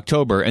off in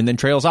October and then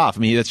trails off.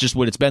 I mean, that's just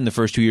what it's been the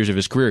first 2 years of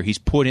his career. He's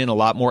put in a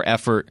lot more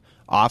effort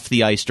off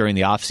the ice during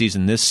the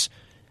offseason this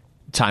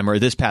time or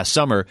this past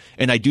summer,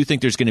 and I do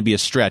think there's going to be a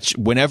stretch,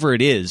 whenever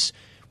it is,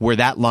 where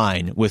that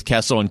line with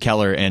Kessel and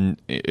Keller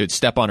and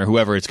Stepan or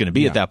whoever it's going to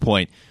be at that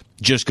point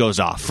just goes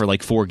off for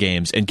like 4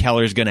 games, and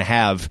Keller's going to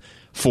have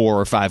 4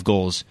 or 5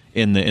 goals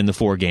in the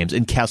 4 games,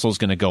 and Kessel's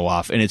going to go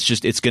off, and it's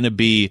just going to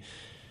be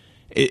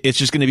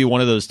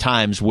one of those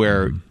times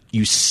where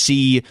you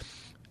see.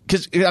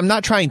 Because I'm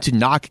not trying to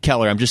knock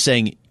Keller. I'm just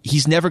saying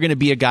he's never going to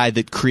be a guy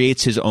that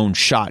creates his own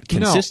shot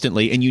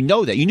consistently. And you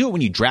know that. You knew it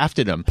when you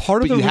drafted him,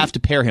 but you have to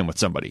pair him with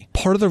somebody.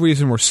 Part of the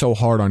reason we're so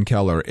hard on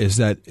Keller is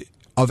that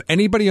of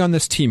anybody on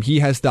this team, he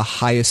has the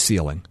highest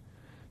ceiling.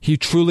 He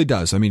truly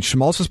does. I mean,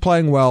 Schmaltz is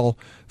playing well.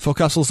 Phil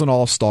Kessel's an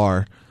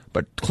all-star.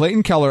 But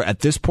Clayton Keller, at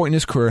this point in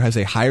his career, has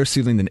a higher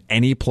ceiling than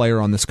any player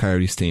on this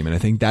Coyotes team. And I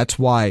think that's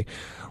why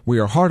we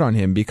are hard on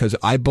him, because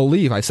I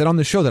said on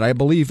the show that I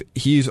believe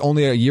he's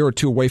only a year or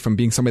 2 away from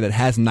being somebody that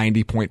has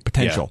 90-point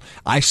potential.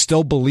 Yeah. I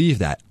still believe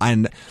that.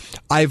 And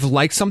I've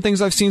liked some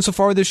things I've seen so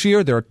far this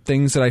year. There are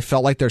things that I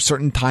felt like there are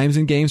certain times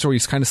in games where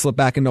he's kind of slipped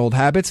back into old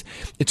habits.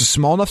 It's a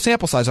small enough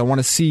sample size. I want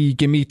to see,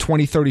 give me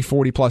 20, 30,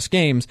 40 plus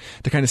games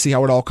to kind of see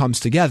how it all comes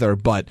together.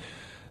 But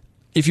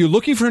if you're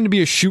looking for him to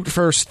be a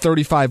shoot-first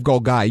 35-goal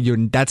guy,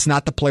 that's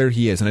not the player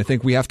he is. And I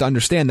think we have to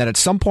understand that at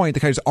some point the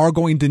Coyotes are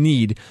going to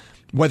need,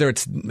 whether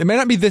it may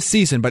not be this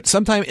season, but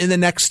sometime in the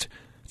next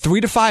 3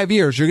 to 5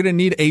 years, you're going to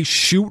need a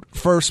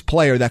shoot-first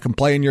player that can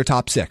play in your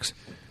top 6.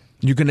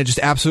 You're going to just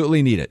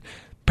absolutely need it.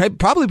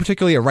 Probably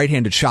particularly a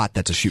right-handed shot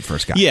that's a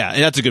shoot-first guy. Yeah,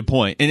 and that's a good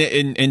point.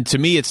 And to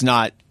me, it's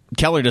not...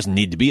 Keller doesn't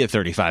need to be a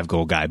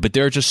 35-goal guy, but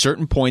there are just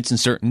certain points in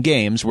certain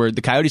games where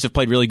the Coyotes have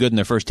played really good in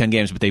their first 10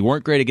 games, but they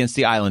weren't great against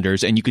the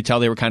Islanders, and you could tell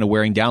they were kind of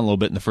wearing down a little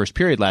bit in the first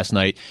period last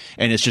night,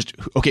 and it's just,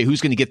 okay,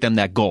 who's going to get them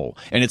that goal?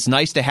 And it's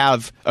nice to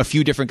have a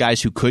few different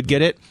guys who could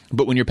get it,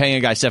 but when you're paying a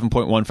guy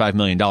 $7.15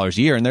 million a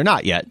year, and they're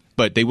not yet,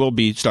 but they will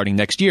be starting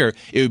next year,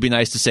 it would be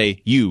nice to say,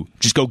 you,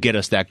 just go get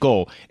us that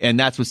goal. And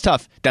that's what's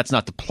tough. That's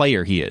not the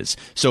player he is.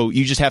 So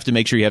you just have to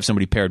make sure you have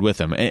somebody paired with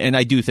him. And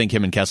I do think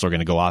him and Kessler are going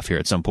to go off here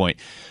at some point.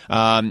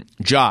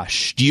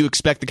 Josh, do you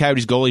expect the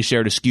Coyotes goalie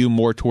share to skew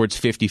more towards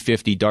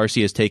 50-50?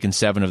 Darcy has taken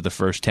 7 of the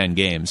first 10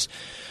 games.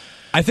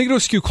 I think it'll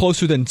skew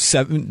closer than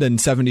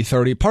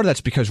 70-30. Part of that's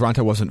because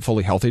Raanta wasn't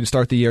fully healthy to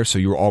start the year, so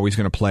you were always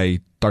going to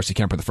play Darcy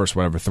Kemper the first,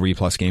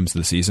 3+ games of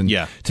the season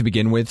to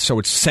begin with. So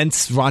it's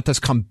since Ranta's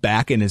come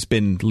back and has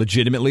been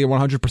legitimately at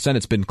 100%,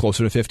 it's been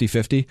closer to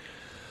 50-50.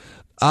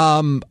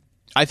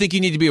 I think you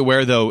need to be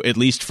aware, though, at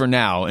least for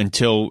now,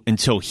 until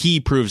he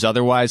proves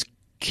otherwise,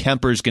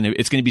 it's going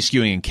to be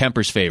skewing in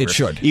Kemper's favor. It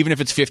should. Even if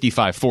it's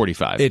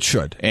 55-45. It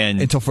should.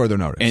 Until further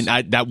notice.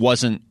 And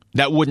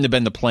that wouldn't have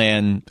been the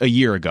plan a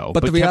year ago.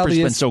 But the reality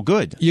Kemper's been so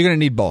good. You're going to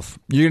need both.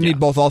 You're going to need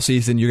both all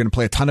season. You're going to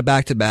play a ton of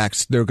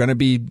back-to-backs. There are going to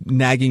be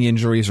nagging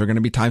injuries. There are going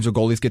to be times where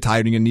goalies get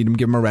tired and you're going to need them to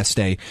give them a rest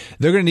day.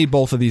 They're going to need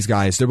both of these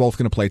guys. They're both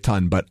going to play a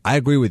ton. But I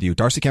agree with you.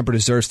 Darcy Kemper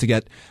deserves to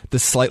get the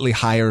slightly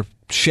higher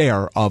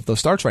share of those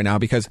starts right now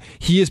because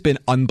he has been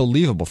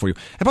unbelievable for you.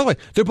 And by the way,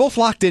 they're both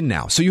locked in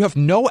now, so you have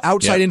no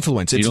outside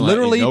influence. It's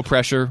literally no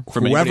pressure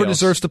from whoever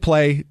deserves to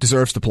play.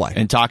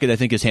 And Tocchet, I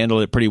think, has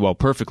handled it pretty well,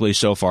 perfectly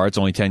so far. It's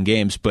only 10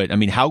 games, but I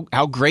mean, how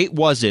great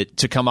was it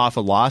to come off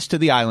a loss to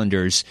the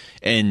Islanders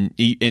and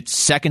it's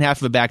second half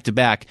of a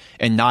back-to-back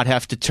and not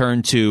have to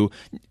turn to,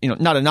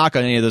 not a knock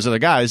on any of those other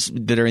guys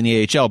that are in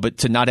the AHL, but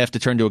to not have to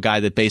turn to a guy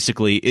that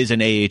basically is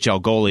an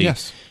AHL goalie.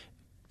 Yes.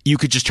 you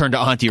could just turn to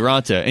Antti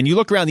Raanta. And you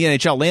look around the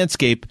NHL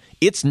landscape,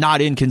 it's not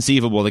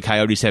inconceivable the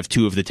Coyotes have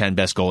 2 of the 10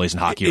 best goalies in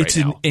hockey right now. It's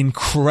an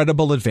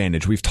incredible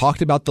advantage. We've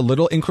talked about the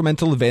little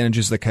incremental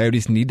advantages the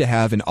Coyotes need to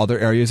have in other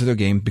areas of their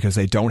game because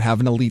they don't have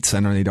an elite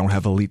center and they don't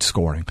have elite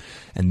scoring.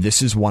 And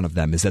this is one of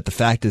them, is that the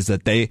fact is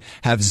that they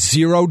have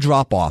 0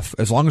 drop-off.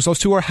 As long as those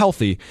 2 are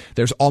healthy,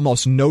 there's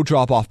almost no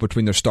drop-off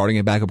between their starting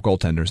and backup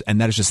goaltenders. And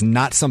that is just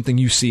not something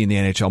you see in the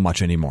NHL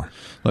much anymore.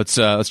 Let's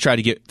try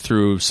to get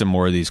through some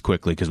more of these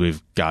quickly because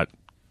we've got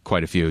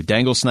quite a few.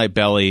 Dangle, Snipe,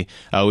 Belly.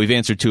 We've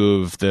answered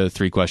 2 of the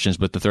 3 questions,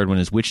 but the third one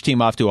is, which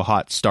team off to a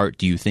hot start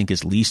do you think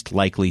is least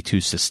likely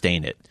to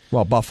sustain it?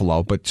 Well,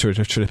 Buffalo, but should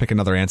I pick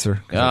another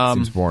answer? That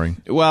seems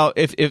boring. Well,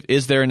 if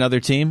is there another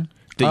team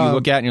that you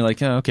look at and you're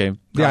like, oh, okay.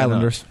 The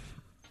Islanders.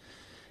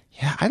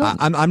 Yeah, I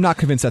don't. I'm not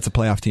convinced that's a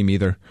playoff team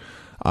either.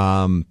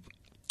 I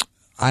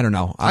don't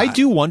know. I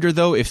do wonder,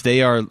 though, if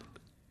they are...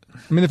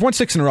 I mean, they've won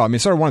 6 in a row. I mean, they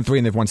started 1-3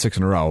 and they've won 6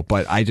 in a row,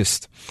 but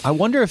I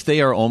wonder if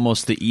they are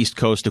almost the East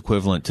Coast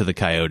equivalent to the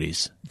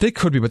Coyotes. They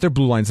could be, but their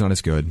blue line's not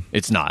as good.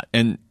 It's not.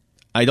 And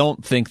I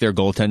don't think their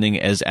goaltending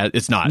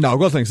it's not. No,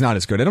 goaltending's not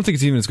as good. I don't think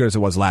it's even as good as it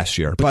was last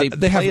year. But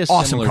they have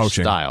awesome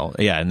coaching. Style.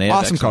 Yeah, and they have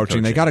awesome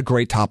coaching. They got a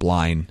great top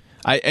line.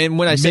 And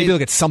when I say maybe they'll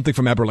get something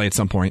from Eberle at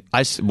some point.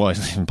 He's not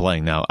even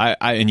playing now.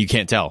 And you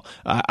can't tell.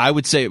 I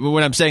would say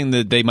when I'm saying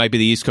that they might be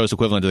the East Coast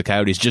equivalent to the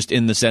Coyotes, just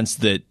in the sense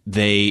that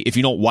if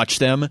you don't watch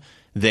them,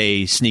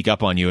 they sneak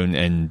up on you.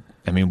 And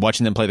I mean,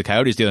 watching them play the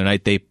Coyotes the other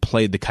night, they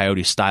played the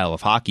Coyotes style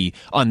of hockey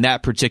on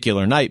that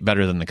particular night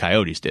better than the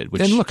Coyotes did,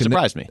 which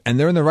surprised me. And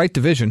they're in the right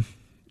division.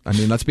 I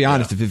mean, let's be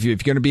honest. If you're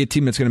going to be a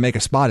team that's going to make a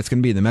spot, it's going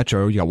to be in the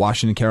Metro. You got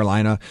Washington,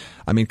 Carolina.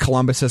 I mean,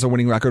 Columbus has a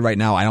winning record right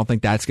now. I don't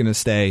think that's going to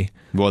stay.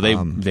 Well,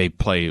 they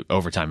play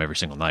overtime every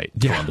single night.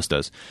 Yeah. Columbus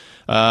does.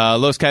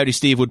 Los Coyotes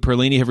Steve, would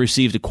Perlini have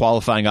received a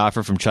qualifying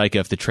offer from Chaika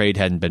if the trade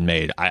hadn't been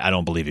made? I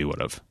don't believe he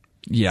would have.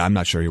 Yeah, I'm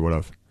not sure he would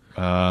have.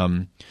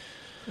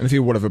 And if he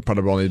would have, it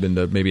probably only been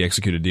to maybe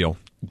execute a deal.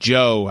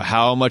 Joe,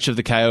 how much of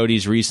the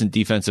Coyotes' recent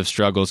defensive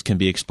struggles can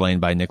be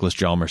explained by Nicholas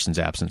Hjalmarsson's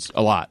absence?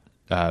 A lot.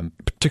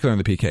 Particularly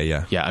in the PK,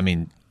 yeah. Yeah, I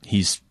mean,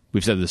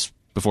 we've said this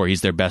before,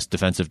 he's their best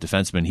defensive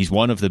defenseman. He's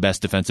one of the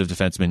best defensive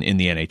defensemen in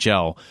the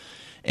NHL.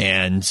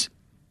 And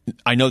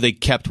I know they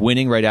kept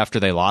winning right after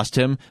they lost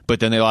him,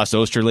 but then they lost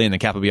Osterley and then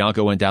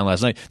Capobianco went down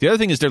last night. The other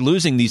thing is they're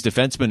losing these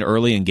defensemen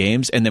early in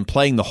games and then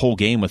playing the whole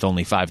game with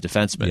only 5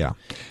 defensemen. Yeah.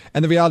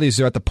 And the reality is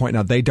they're at the point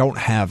now they don't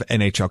have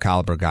NHL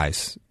caliber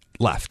guys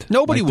left.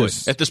 Nobody would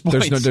at this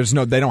point.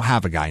 They don't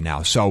have a guy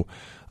now. So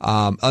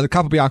the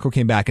Capobianco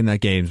came back in that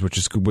game,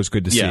 which was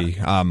good to see.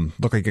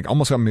 Looked like it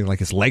almost got me like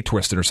his leg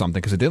twisted or something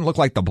because it didn't look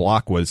like the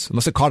block was,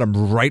 unless it caught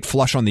him right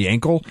flush on the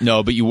ankle.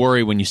 No, but you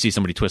worry when you see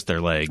somebody twist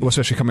their leg, well,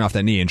 especially coming off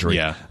that knee injury.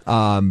 Yeah,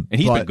 and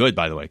he's been good,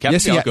 by the way.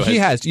 Yes, he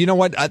has. You know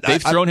what?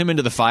 They've thrown him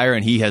into the fire,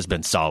 and he has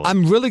been solid.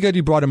 I'm really glad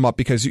you brought him up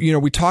because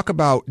we talk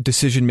about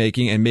decision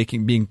making and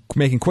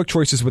making quick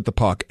choices with the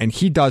puck, and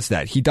he does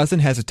that. He doesn't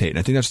hesitate, and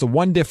I think that's the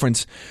one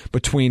difference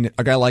between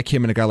a guy like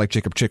him and a guy like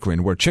Jacob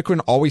Chychrun, where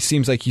Chychrun always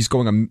seems like he's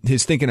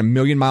thinking a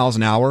million miles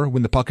an hour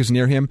when the puck is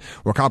near him,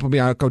 where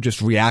Capobianco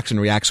just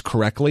reacts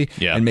correctly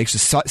and makes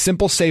a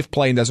simple, safe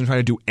play and doesn't try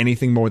to do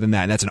anything more than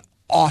that. And that's an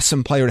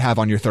awesome player to have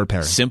on your third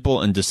pairing.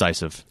 Simple and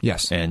decisive.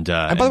 Yes. And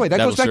by the way, that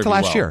goes back to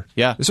last year.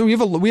 Yeah. So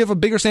we have a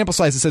bigger sample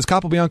size that says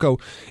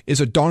Capobianco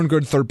is a darn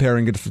good third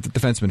pairing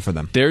defenseman for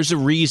them. There's a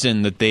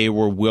reason that they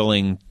were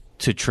willing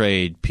to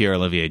trade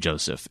Pierre-Olivier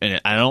Joseph. And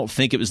I don't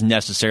think it was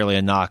necessarily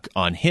a knock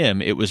on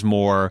him. It was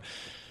more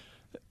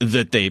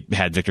that they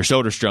had Victor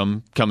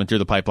Soderstrom coming through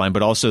the pipeline,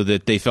 but also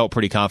that they felt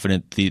pretty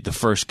confident the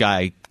first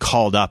guy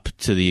called up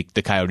to the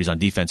Coyotes on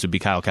defense would be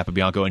Kyle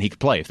Capobianco, and he could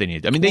play if they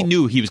needed. I mean, they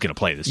knew he was going to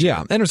play this year.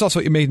 Yeah, and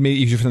it made it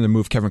easier for them to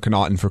move Kevin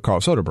Connaughton for Carl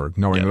Soderberg,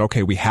 knowing that,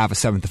 okay, we have a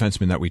 7th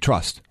defenseman that we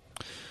trust.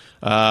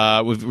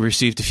 We've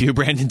received a few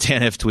Brandon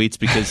Tanev tweets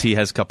because he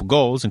has a couple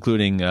goals,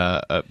 including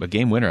a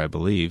game winner, I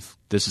believe.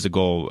 This is a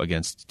goal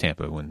against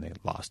Tampa when they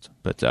lost.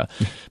 But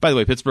by the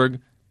way,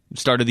 Pittsburgh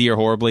started the year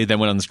horribly, then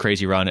went on this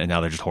crazy run, and now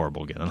they're just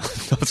horrible again. I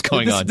don't know what's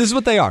going on. This is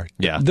what they are.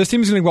 Yeah. This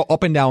team is going to go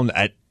up and down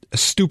at a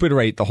stupid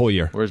rate the whole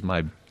year. Where's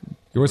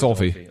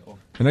Olfie?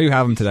 I know you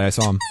have him today. I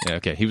saw him. Yeah,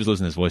 okay. He was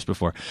losing his voice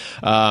before.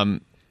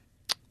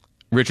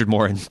 Richard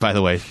Morin, by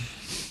the way,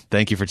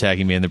 thank you for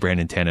tagging me in the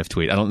Brandon Tanev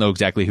tweet. I don't know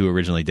exactly who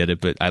originally did it,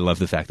 but I love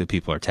the fact that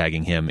people are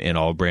tagging him in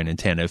all Brandon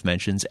Tanev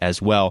mentions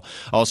as well.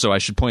 Also, I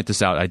should point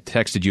this out. I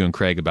texted you and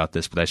Craig about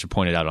this, but I should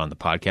point it out on the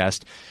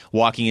podcast.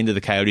 Walking into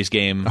the Coyotes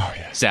game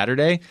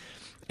Saturday,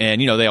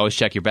 and they always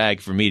check your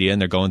bag for media,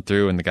 and they're going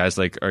through, and the guy's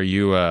like, "Are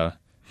you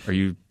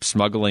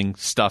smuggling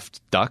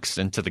stuffed ducks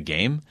into the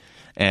game?"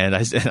 And I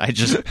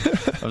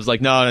was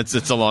like, "No,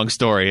 it's a long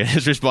story." And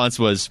his response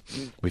was,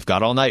 "We've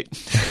got all night."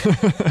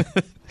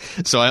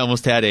 So I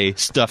almost had a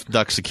stuffed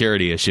duck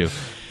security issue.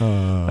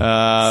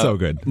 So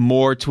good.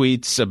 More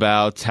tweets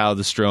about how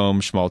the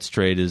Strome-Schmaltz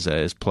trade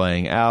is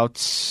playing out.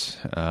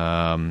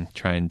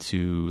 Trying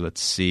to,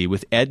 let's see.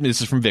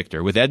 This is from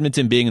Victor. With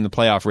Edmonton being in the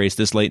playoff race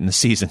this late in the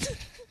season,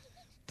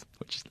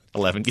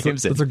 11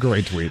 games in. That's a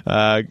great tweet.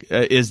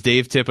 Is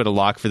Dave Tippett a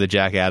lock for the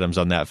Jack Adams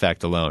on that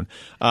fact alone?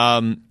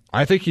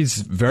 I think he's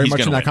very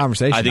much in that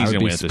conversation. I think he's would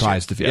going to be win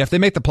surprised this year. if they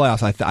make the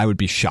playoffs. I would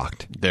be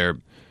shocked. They're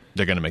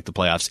going to make the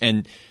playoffs,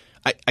 and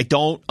I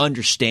don't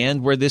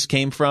understand where this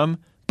came from,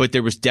 but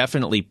there was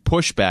definitely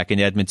pushback in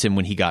Edmonton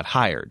when he got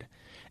hired,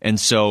 and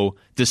so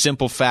the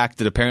simple fact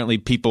that apparently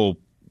people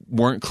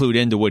weren't clued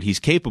into what he's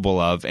capable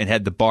of and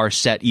had the bar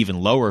set even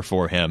lower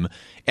for him,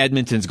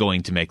 Edmonton's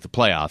going to make the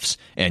playoffs,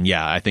 and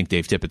yeah, I think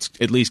Dave Tippett's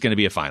at least going to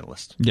be a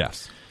finalist.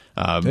 Yes.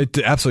 It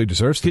absolutely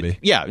deserves to be.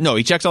 Yeah, no,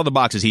 he checks all the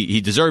boxes.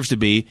 He deserves to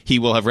be. He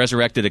will have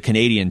resurrected a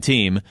Canadian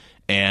team,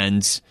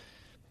 and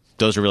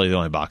those are really the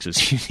only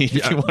boxes you need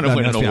if you want to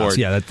win an award.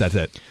 Yeah, that's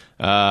it.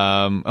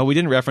 We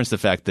didn't reference the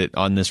fact that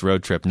on this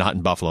road trip, not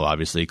in Buffalo,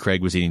 obviously,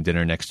 Craig was eating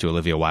dinner next to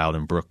Olivia Wilde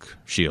and Brooke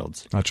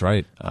Shields. That's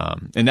right.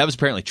 And that was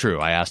apparently true.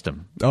 I asked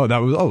him. It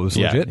was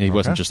legit? He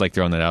wasn't just like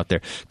throwing that out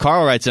there.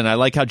 Carl writes in, I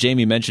like how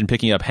Jamie mentioned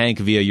picking up Hank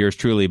via yours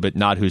truly, but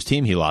not whose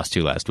team he lost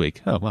to last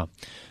week. Oh, well.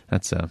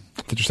 That's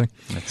interesting.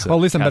 Well,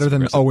 at least I'm better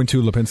than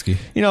 0-2 Lipinski.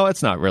 You know,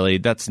 it's not really.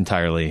 That's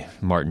entirely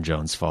Martin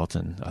Jones' fault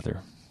and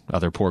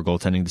other poor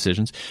goaltending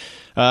decisions.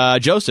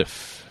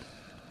 Joseph.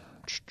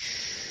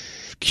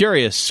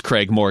 Curious,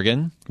 Craig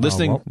Morgan.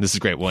 Listening. This is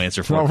great. We'll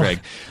answer for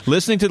Craig.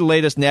 Listening to the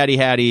latest Natty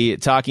Hattie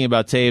talking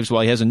about Taves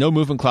while he has a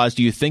no-movement clause,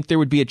 do you think there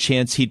would be a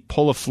chance he'd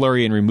pull a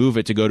flurry and remove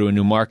it to go to a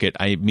new market?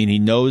 I mean, he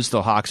knows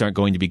the Hawks aren't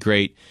going to be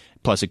great.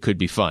 Plus, it could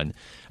be fun.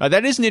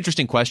 That is an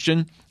interesting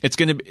question. It's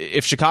going to,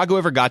 if Chicago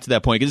ever got to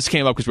that point, because this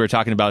came up because we were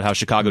talking about how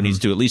Chicago needs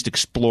to at least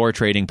explore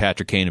trading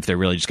Patrick Kane if they're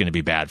really just going to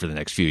be bad for the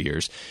next few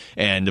years.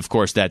 And of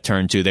course, that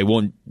turned to they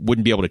wouldn't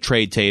be able to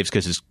trade Taves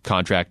because his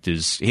contract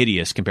is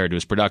hideous compared to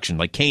his production.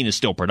 Like Kane is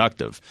still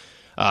productive,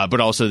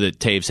 but also that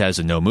Taves has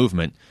a no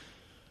movement.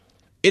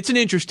 It's an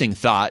interesting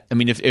thought. I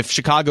mean, if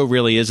Chicago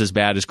really is as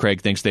bad as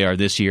Craig thinks they are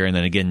this year, and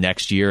then again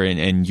next year,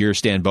 and you're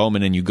Stan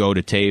Bowman and you go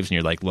to Taves and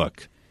you're like,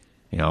 look.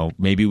 You know,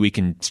 maybe we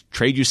can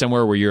trade you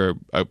somewhere where you're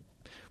a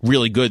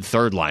really good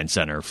third-line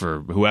center for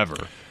whoever.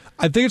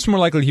 I think it's more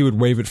likely he would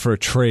waive it for a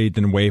trade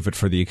than waive it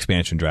for the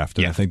expansion draft.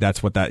 And I think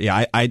that's what that...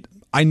 Yeah,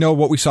 I know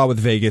what we saw with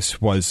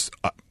Vegas was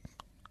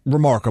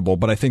remarkable,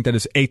 but I think that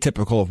is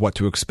atypical of what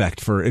to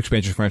expect for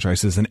expansion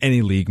franchises in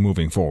any league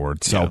moving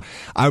forward. So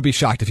I would be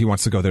shocked if he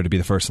wants to go there to be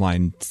the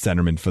first-line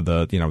centerman for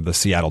the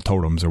Seattle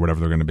Totems or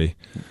whatever they're going to be.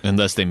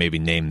 Unless they maybe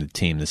name the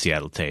team the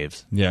Seattle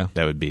Taves. Yeah.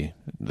 That would be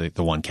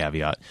the one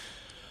caveat.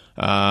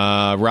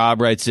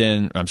 Rob writes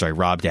in, I'm sorry,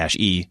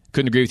 Rob-E.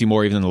 Couldn't agree with you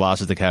more, even in the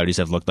losses the Coyotes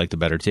have looked like the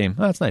better team.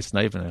 Oh, that's nice. It's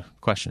not even a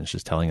question. It's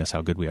just telling us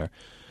how good we are.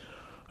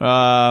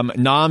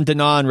 Nam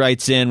Danan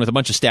writes in with a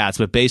bunch of stats,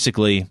 but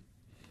basically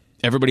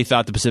everybody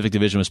thought the Pacific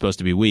Division was supposed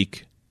to be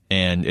weak,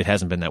 and it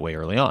hasn't been that way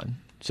early on.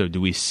 So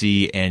do we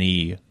see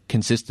any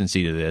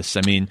consistency to this?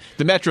 I mean,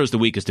 the Metro is the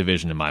weakest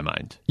division in my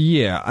mind.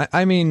 Yeah,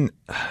 I mean,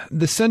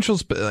 the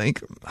Central's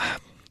like...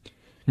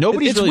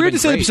 Nobody's it's really weird been to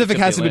say the great Pacific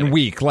except hasn't been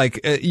weak. Like,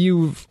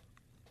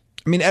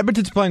 I mean,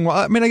 Edmonton's playing well.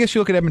 I mean, I guess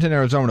you look at Edmonton,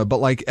 Arizona, but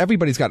like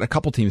everybody's got a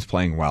couple teams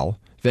playing well.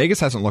 Vegas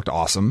hasn't looked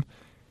awesome.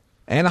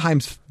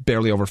 Anaheim's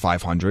barely over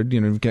 500. You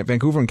know,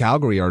 Vancouver and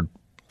Calgary are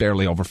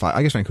barely over 5.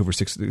 I guess Vancouver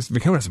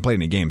hasn't played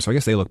any games, so I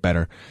guess they look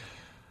better.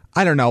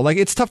 I don't know. Like,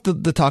 it's tough to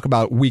talk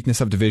about weakness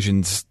of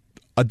divisions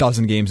a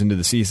dozen games into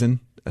the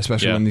season,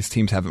 especially when these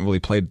teams haven't really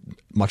played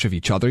much of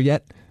each other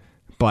yet.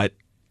 But,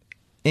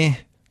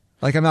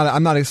 like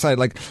I'm not excited.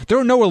 Like, there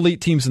are no elite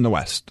teams in the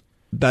West.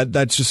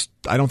 That's just,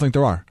 I don't think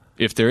there are.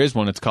 If there is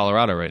one, it's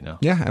Colorado right now.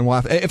 Yeah, and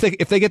we'll have, if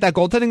they get that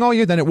goaltending all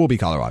year, then it will be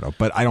Colorado.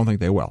 But I don't think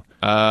they will.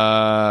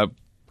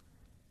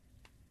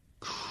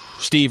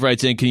 Steve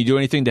writes in, can you do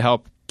anything to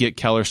help get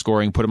Keller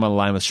scoring, put him on the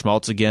line with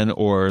Schmaltz again,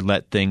 or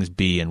let things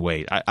be and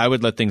wait? I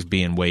would let things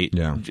be and wait.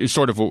 Yeah. It's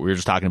sort of what we were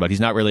just talking about. He's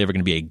not really ever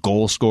going to be a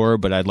goal scorer,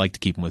 but I'd like to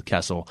keep him with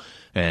Kessel,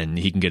 and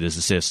he can get his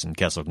assists, and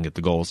Kessel can get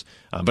the goals.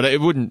 But it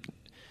wouldn't...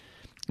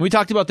 We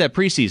talked about that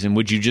preseason.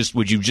 Would you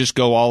just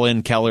go all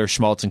in Keller,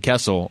 Schmaltz, and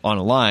Kessel on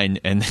a line,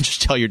 and then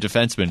just tell your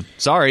defenseman,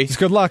 sorry, it's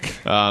good luck?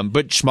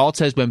 But Schmaltz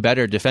has been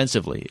better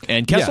defensively,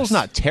 and Kessel's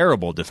not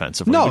terrible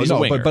defensively. No,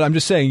 but I'm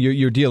just saying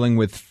you're dealing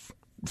with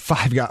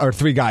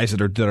 3 guys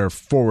that are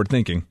forward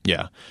thinking.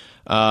 Yeah.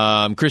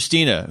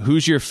 Christina,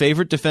 who's your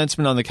favorite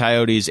defenseman on the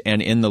Coyotes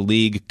and in the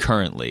league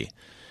currently?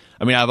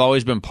 I mean, I've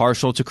always been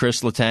partial to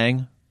Chris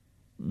Letang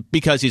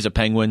because he's a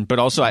Penguin, but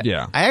also I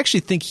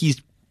actually think he's.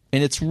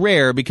 And it's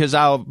rare because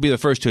I'll be the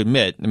first to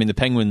admit, I mean, the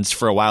Penguins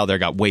for a while there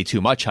got way too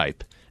much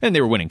hype. And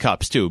they were winning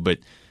cups too. But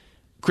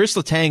Chris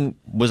Letang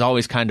was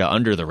always kind of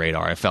under the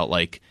radar, I felt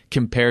like,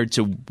 compared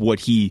to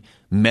what he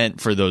meant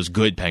for those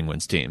good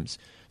Penguins teams.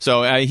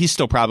 So he's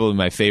still probably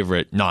my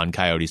favorite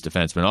non-Coyotes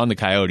defenseman. On the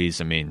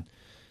Coyotes, I mean,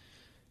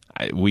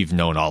 we've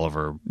known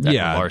Oliver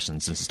Ekman-Larsson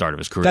since the start of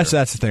his career. That's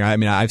the thing. I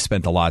mean, I've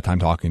spent a lot of time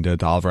talking to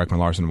Oliver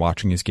Ekman-Larsson,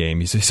 watching his game.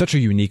 He's such a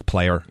unique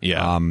player.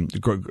 Yeah.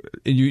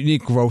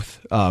 Unique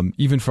growth,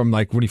 even from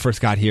like when he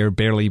first got here,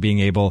 barely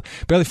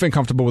feeling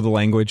comfortable with the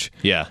language.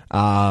 Yeah.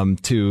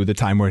 To the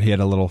time where he had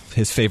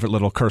his favorite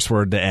little curse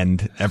word to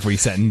end every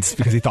sentence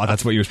because he thought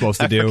that's what you were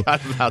supposed to do. I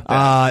forgot about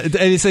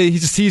that.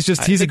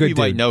 He's a good dude.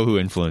 We might know who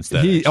influenced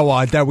that.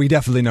 We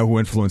definitely know who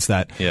influenced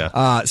that.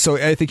 Yeah. So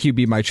I think he'd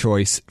be my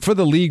choice. For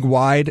the league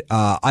wide,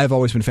 I've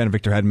always been a fan of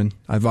Victor Hedman.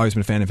 I've always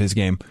been a fan of his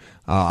game.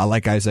 I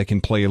like guys that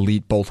can play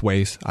elite both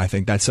ways. I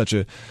think that's such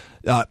a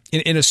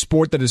in a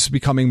sport that is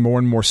becoming more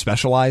and more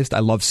specialized. I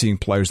love seeing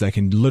players that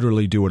can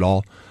literally do it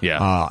all.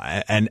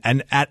 Yeah.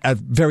 And at a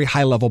very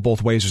high level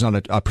both ways. There's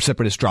not a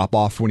precipitous drop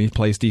off when he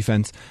plays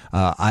defense.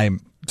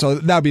 So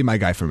that would be my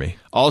guy for me.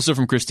 Also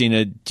from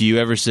Christina, do you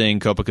ever sing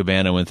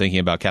Copacabana when thinking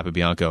about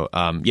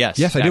Capobianco? Yes.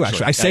 Yes, I do,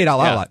 actually. I say it out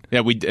loud a lot. Yeah,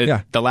 we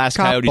did. The last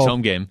Coyotes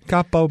home game.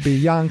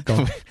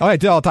 Capobianco. I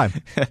do it all the time.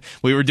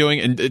 We were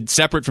doing, and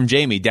separate from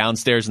Jamie,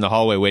 downstairs in the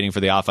hallway waiting for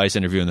the off-ice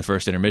interview in the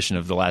first intermission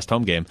of the last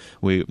home game.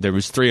 There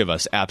was 3 of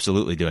us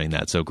absolutely doing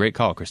that. So great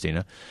call,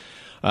 Christina.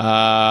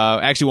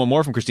 Actually, one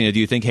more from Christina. Do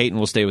you think Hayton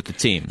will stay with the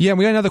team? Yeah,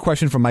 we got another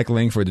question from Mike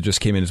Langford that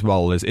just came in as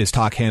well. Is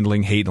Talk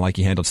handling Hayton like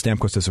he handled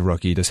Stamkos as a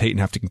rookie? Does Hayton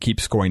have to keep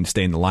scoring to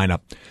stay in the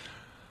lineup?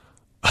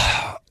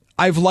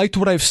 I've liked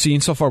what I've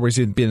seen so far. Where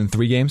he's been in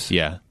 3 games.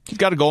 Yeah, he's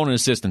got a goal and an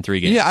assist in 3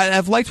 games. Yeah,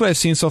 I've liked what I've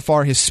seen so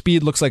far. His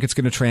speed looks like it's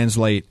going to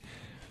translate.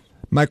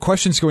 My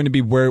question is going to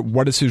be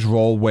what is his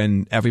role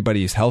when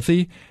everybody is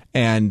healthy?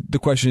 And the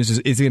question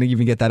is he going to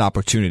even get that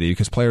opportunity?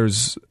 Because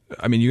players,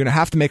 I mean, you're going to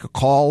have to make a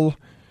call.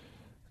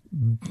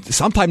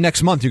 Sometime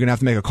next month, you're going to have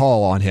to make a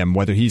call on him,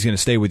 whether he's going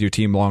to stay with your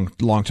team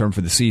long term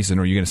for the season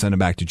or you're going to send him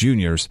back to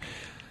juniors.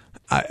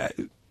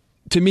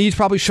 To me, he's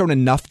probably shown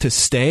enough to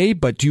stay,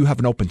 but do you have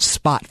an open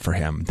spot for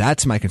him?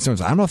 That's my concern.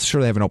 I'm not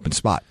sure they have an open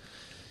spot.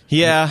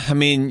 Yeah, I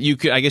mean,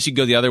 I guess you could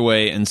go the other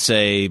way and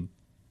say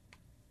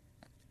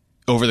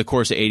over the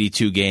course of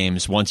 82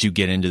 games, once you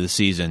get into the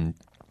season,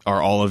 are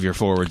all of your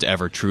forwards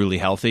ever truly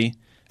healthy?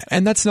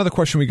 And that's another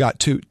question we got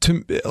too.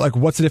 Like,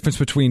 what's the difference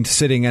between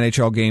sitting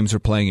NHL games or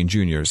playing in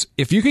juniors?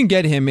 If you can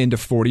get him into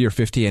 40 or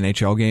 50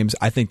 NHL games,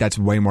 I think that's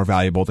way more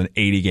valuable than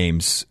 80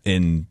 games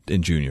in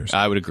juniors.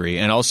 I would agree.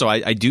 And also,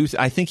 I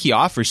think he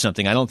offers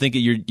something. I don't think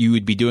you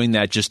would be doing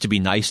that just to be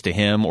nice to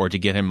him or to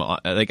get him.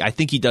 I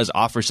think he does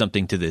offer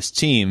something to this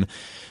team.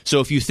 So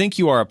if you think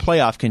you are a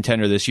playoff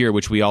contender this year,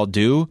 which we all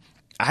do,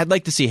 I'd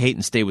like to see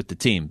Hayton stay with the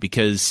team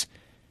because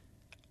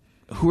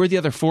who are the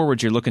other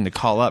forwards you're looking to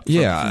call up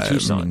from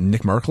Tucson?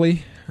 Nick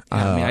Merkley.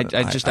 I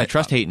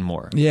trust Hayton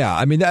more. Yeah,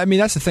 I mean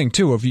that's the thing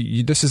too. If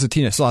this is a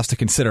team that still has to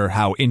consider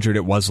how injured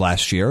it was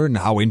last year and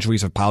how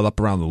injuries have piled up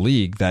around the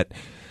league. That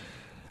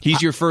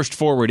he's your first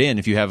forward in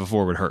if you have a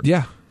forward hurt.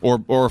 Yeah,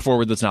 or a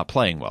forward that's not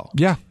playing well.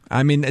 Yeah,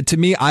 I mean to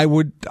me, I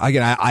would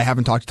again. I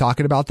haven't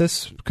talking about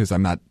this because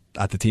I'm not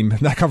at the team,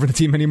 not covering the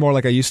team anymore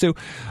like I used to,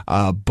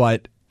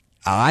 but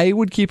I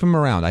would keep him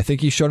around. I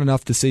think he's shown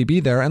enough to say be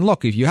there. And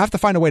look, if you have to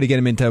find a way to get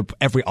him into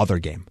every other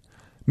game,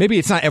 maybe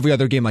it's not every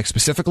other game like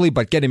specifically,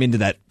 but get him into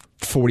that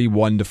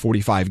 41 to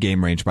 45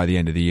 game range by the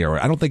end of the year.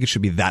 I don't think it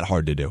should be that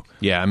hard to do.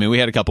 Yeah, I mean, we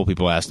had a couple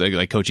people ask,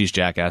 like Coach East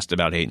Jack asked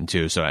about Hayton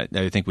too, so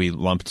I think we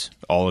lumped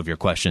all of your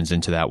questions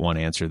into that one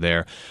answer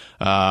there.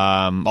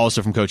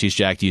 Also from Coach East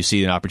Jack, do you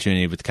see an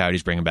opportunity with the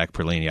Coyotes bringing back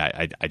Perlini?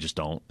 I just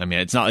don't. I mean,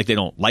 it's not like they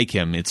don't like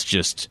him. It's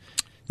just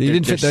they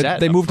didn't fit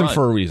that. They moved him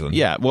for a reason.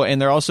 Yeah, well, and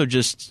they're also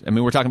just. I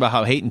mean, we're talking about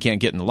how Hayton can't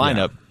get in the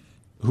lineup. Yeah.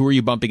 Who are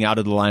you bumping out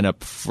of the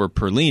lineup for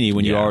Perlini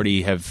when you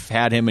already have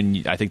had him?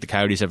 And I think the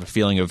Coyotes have a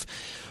feeling of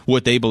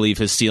what they believe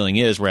his ceiling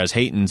is, whereas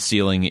Hayton's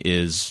ceiling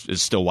is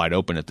still wide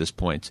open at this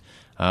point.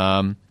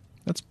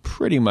 That's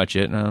pretty much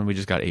it. We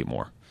just got 8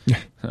 more.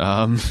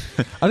 I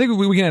think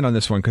we can end on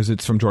this one because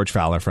it's from George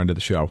Fowler, friend of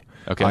the show.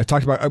 Okay,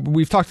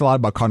 we've talked a lot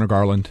about Connor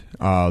Garland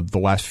the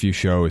last few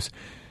shows.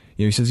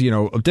 He says,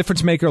 a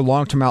difference maker,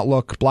 long-term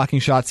outlook, blocking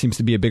shots seems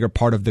to be a bigger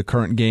part of the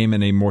current game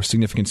and a more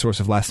significant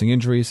source of lasting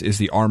injuries. Is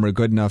the armor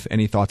good enough?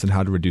 Any thoughts on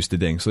how to reduce the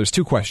ding? So there's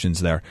 2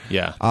 questions there.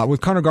 Yeah. With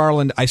Connor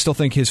Garland, I still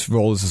think his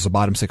role is as a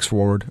bottom 6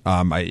 forward.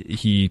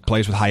 He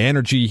plays with high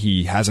energy.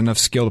 He has enough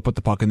skill to put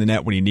the puck in the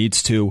net when he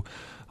needs to.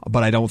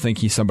 But I don't think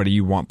he's somebody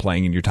you want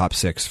playing in your top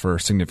 6 for a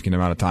significant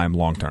amount of time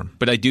long-term.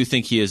 But I do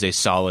think he is a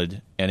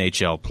solid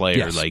NHL player.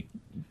 Yes.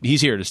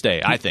 He's here to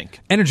stay, I think.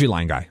 Energy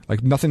line guy.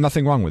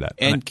 Nothing wrong with that.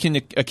 And can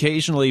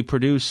occasionally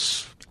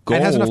produce goals.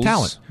 And has enough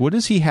talent. What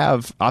does he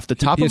have off the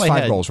top of my head? He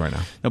has 5 goals right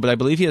now. No, but I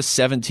believe he has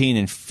 17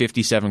 in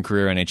 57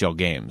 career NHL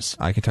games.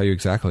 I can tell you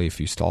exactly if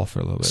you stall for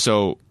a little bit.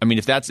 So, I mean,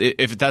 if that's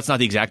not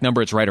the exact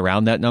number, it's right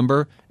around that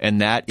number,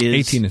 and that is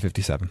 18 to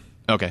 57.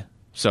 Okay,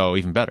 so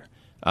even better.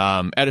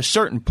 At a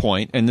certain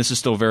point, and this is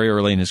still very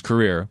early in his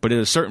career, but at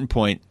a certain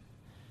point,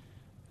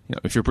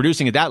 if you're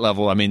producing at that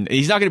level, I mean,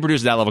 he's not going to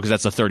produce at that level because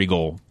that's a 30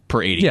 goal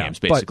per 80 games,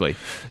 basically.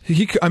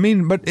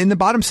 But in the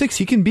bottom 6,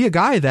 he can be a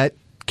guy that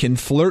can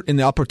flirt in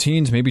the upper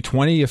teens, maybe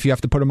 20 if you have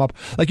to put him up.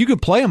 Like, you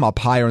could play him up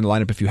higher in the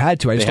lineup if you had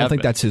to. I just don't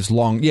think that's his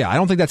I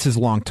don't think that's his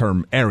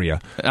long-term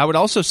area. I would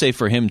also say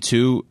for him,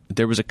 too,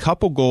 there was a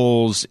couple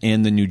goals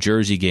in the New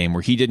Jersey game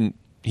where he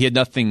had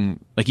nothing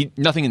in the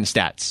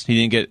stats. He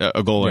didn't get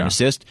a goal or an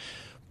assist,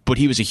 but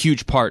he was a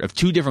huge part of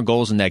two different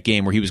goals in that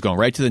game where he was going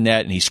right to the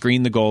net and he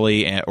screened the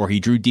goalie or he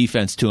drew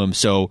defense to him.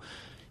 So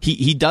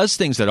he does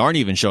things that aren't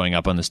even showing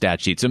up on the stat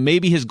sheet. So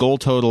maybe his goal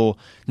total,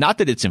 not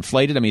that it's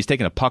inflated. I mean, he's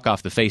taking a puck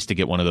off the face to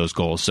get one of those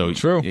goals. So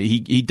true.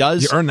 He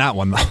does. You earn that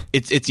one, though.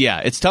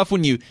 It's tough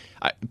when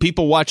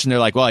people watch and they're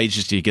like, well,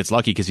 he gets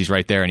lucky because he's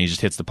right there and he just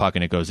hits the puck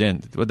and it goes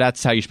in. Well,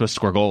 that's how you're supposed to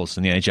score goals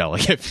in the NHL.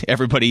 Like, if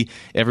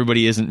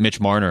everybody isn't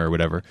Mitch Marner or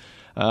whatever.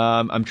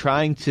 I'm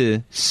trying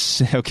to.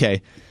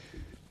 Okay.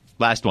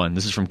 Last one.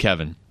 This is from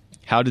Kevin.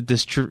 How did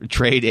this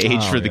trade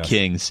age for the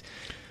Kings?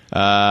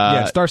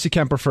 It's Darcy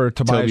Kemper for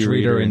Tobias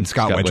Reeder and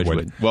Scott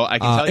Wedgwood. Well, I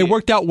can tell you, it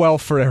worked out well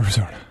for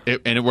Arizona.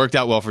 It worked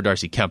out well for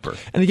Darcy Kemper.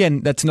 And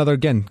again, that's got to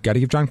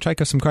give John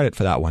Chayka some credit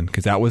for that one,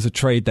 because that was a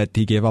trade that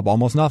he gave up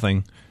almost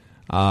nothing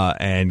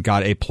and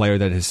got a player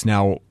that is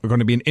now going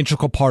to be an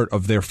integral part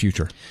of their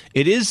future.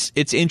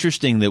 It's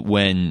interesting that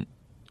when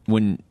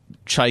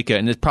Chayka,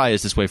 and it probably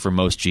is this way for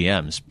most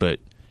GMs, but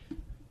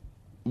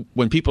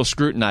when people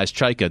scrutinize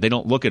Chayka, they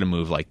don't look at a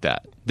move like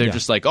that. They're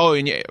just like, oh,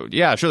 and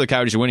yeah, sure, the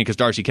Coyotes are winning because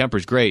Darcy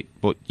Kemper's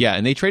great. But yeah,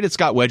 and they traded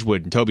Scott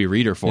Wedgwood and Toby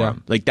Reeder for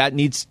him. Like, that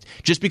needs,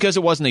 just because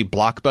it wasn't a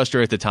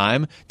blockbuster at the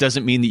time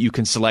doesn't mean that you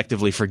can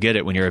selectively forget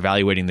it when you're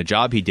evaluating the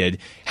job he did.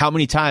 How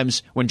many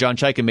times when John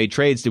Chayka made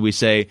trades did we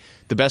say,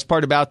 the best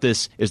part about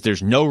this is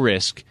there's no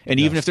risk, and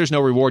even if there's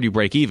no reward, you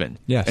break even?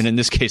 Yes. And in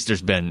this case,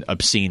 there's been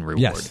obscene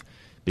reward. Yes.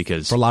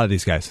 Because for a lot of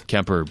these guys,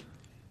 Kemper,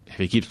 if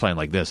he keeps playing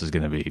like this, is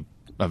going to be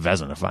a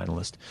Vezina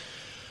finalist.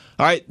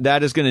 All right,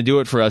 that is going to do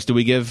it for us. Do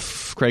we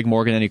give Craig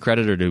Morgan any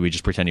credit, or do we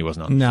just pretend he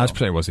wasn't on the show? No, let's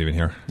pretend he wasn't even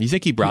here. You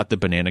think he brought the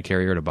banana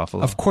carrier to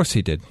Buffalo? Of course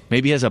he did.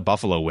 Maybe he has a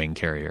buffalo wing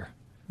carrier.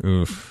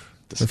 Oof.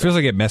 It feels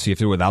like it messy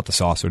if you do it without the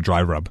sauce or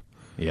dry rub.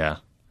 Yeah.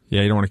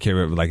 Yeah, you don't want to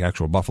carry it with like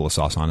actual buffalo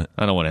sauce on it.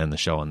 I don't want to end the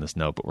show on this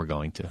note, but we're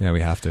going to. Yeah,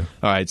 we have to.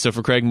 All right, so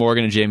for Craig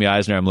Morgan and Jamie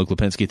Eisner, I'm Luke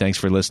Lipinski. Thanks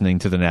for listening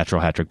to the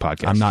Natural Hat Trick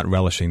Podcast. I'm not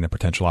relishing the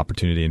potential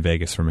opportunity in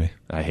Vegas for me.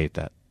 I hate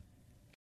that.